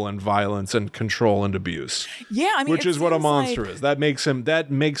evil and violence and control and abuse. Yeah, I mean, which is what a monster is. That makes him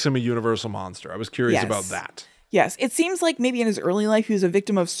a universal monster. I was curious about that. Yes, it seems like maybe in his early life he was a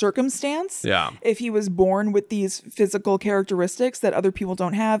victim of circumstance. Yeah. If he was born with these physical characteristics that other people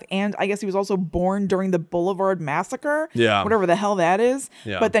don't have, and I guess he was also born during the Boulevard Massacre. Yeah. Whatever the hell that is.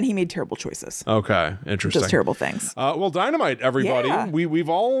 Yeah. But then he made terrible choices. Okay, interesting. Just terrible things. Well, Dynamite, everybody. Yeah.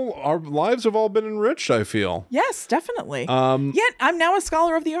 Our lives have all been enriched, I feel. Yes, definitely. Yet I'm now a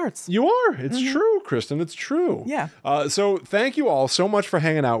scholar of the arts. You are. It's true, Kristen. It's true. Yeah. So thank you all so much for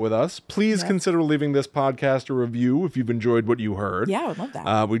hanging out with us. Please consider leaving this podcast a review if you've enjoyed what you heard. Yeah, I would love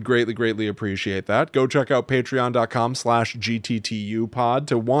that. We'd greatly appreciate that. Go check out patreon.com/GTTUpod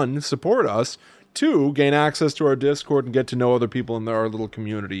to 1, support us, 2, gain access to our Discord and get to know other people in our little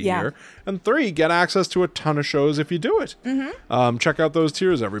community here, and 3, get access to a ton of shows if you do it. Check out those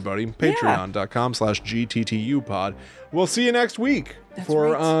tiers, everybody. Patreon.com/GTTUpod. We'll see you next week.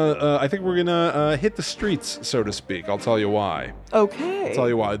 I think we're gonna hit the streets, so to speak. I'll tell you why. Okay. I'll tell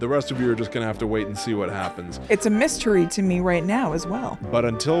you why. The rest of you are just gonna have to wait and see what happens. It's a mystery to me right now as well. But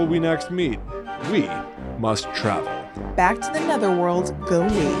until we next meet, we must travel. Back to the netherworld, go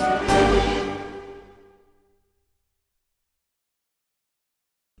we.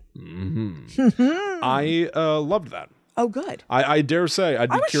 I loved that. Oh, good. I dare say I'd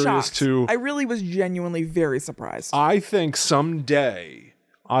be I was curious shocked. to. I really was genuinely very surprised. I think someday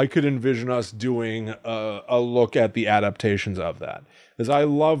I could envision us doing a look at the adaptations of that, because I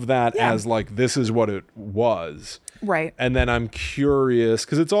love that as like this is what it was. Right. And then I'm curious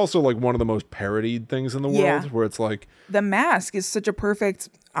because it's also like one of the most parodied things in the world, where it's like The Mask is such a perfect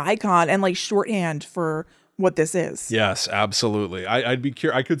icon and like shorthand for what this is. yes, absolutely. I'd be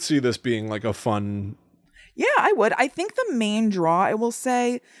curious. I could see this being like a fun. Yeah, I would. I think the main draw, I will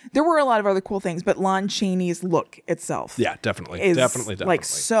say, there were a lot of other cool things, but Lon Chaney's look itself, Yeah, definitely, is definitely. like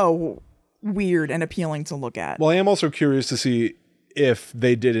so weird and appealing to look at. Well, I am also curious to see if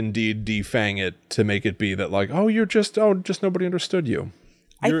they did indeed defang it to make it be that like, just nobody understood you.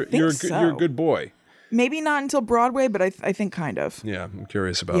 You're a good boy. Maybe not until Broadway, but I think kind of. Yeah, I'm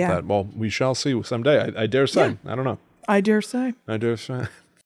curious about that. Well, we shall see someday. I dare say. I don't know. I dare say. I dare say.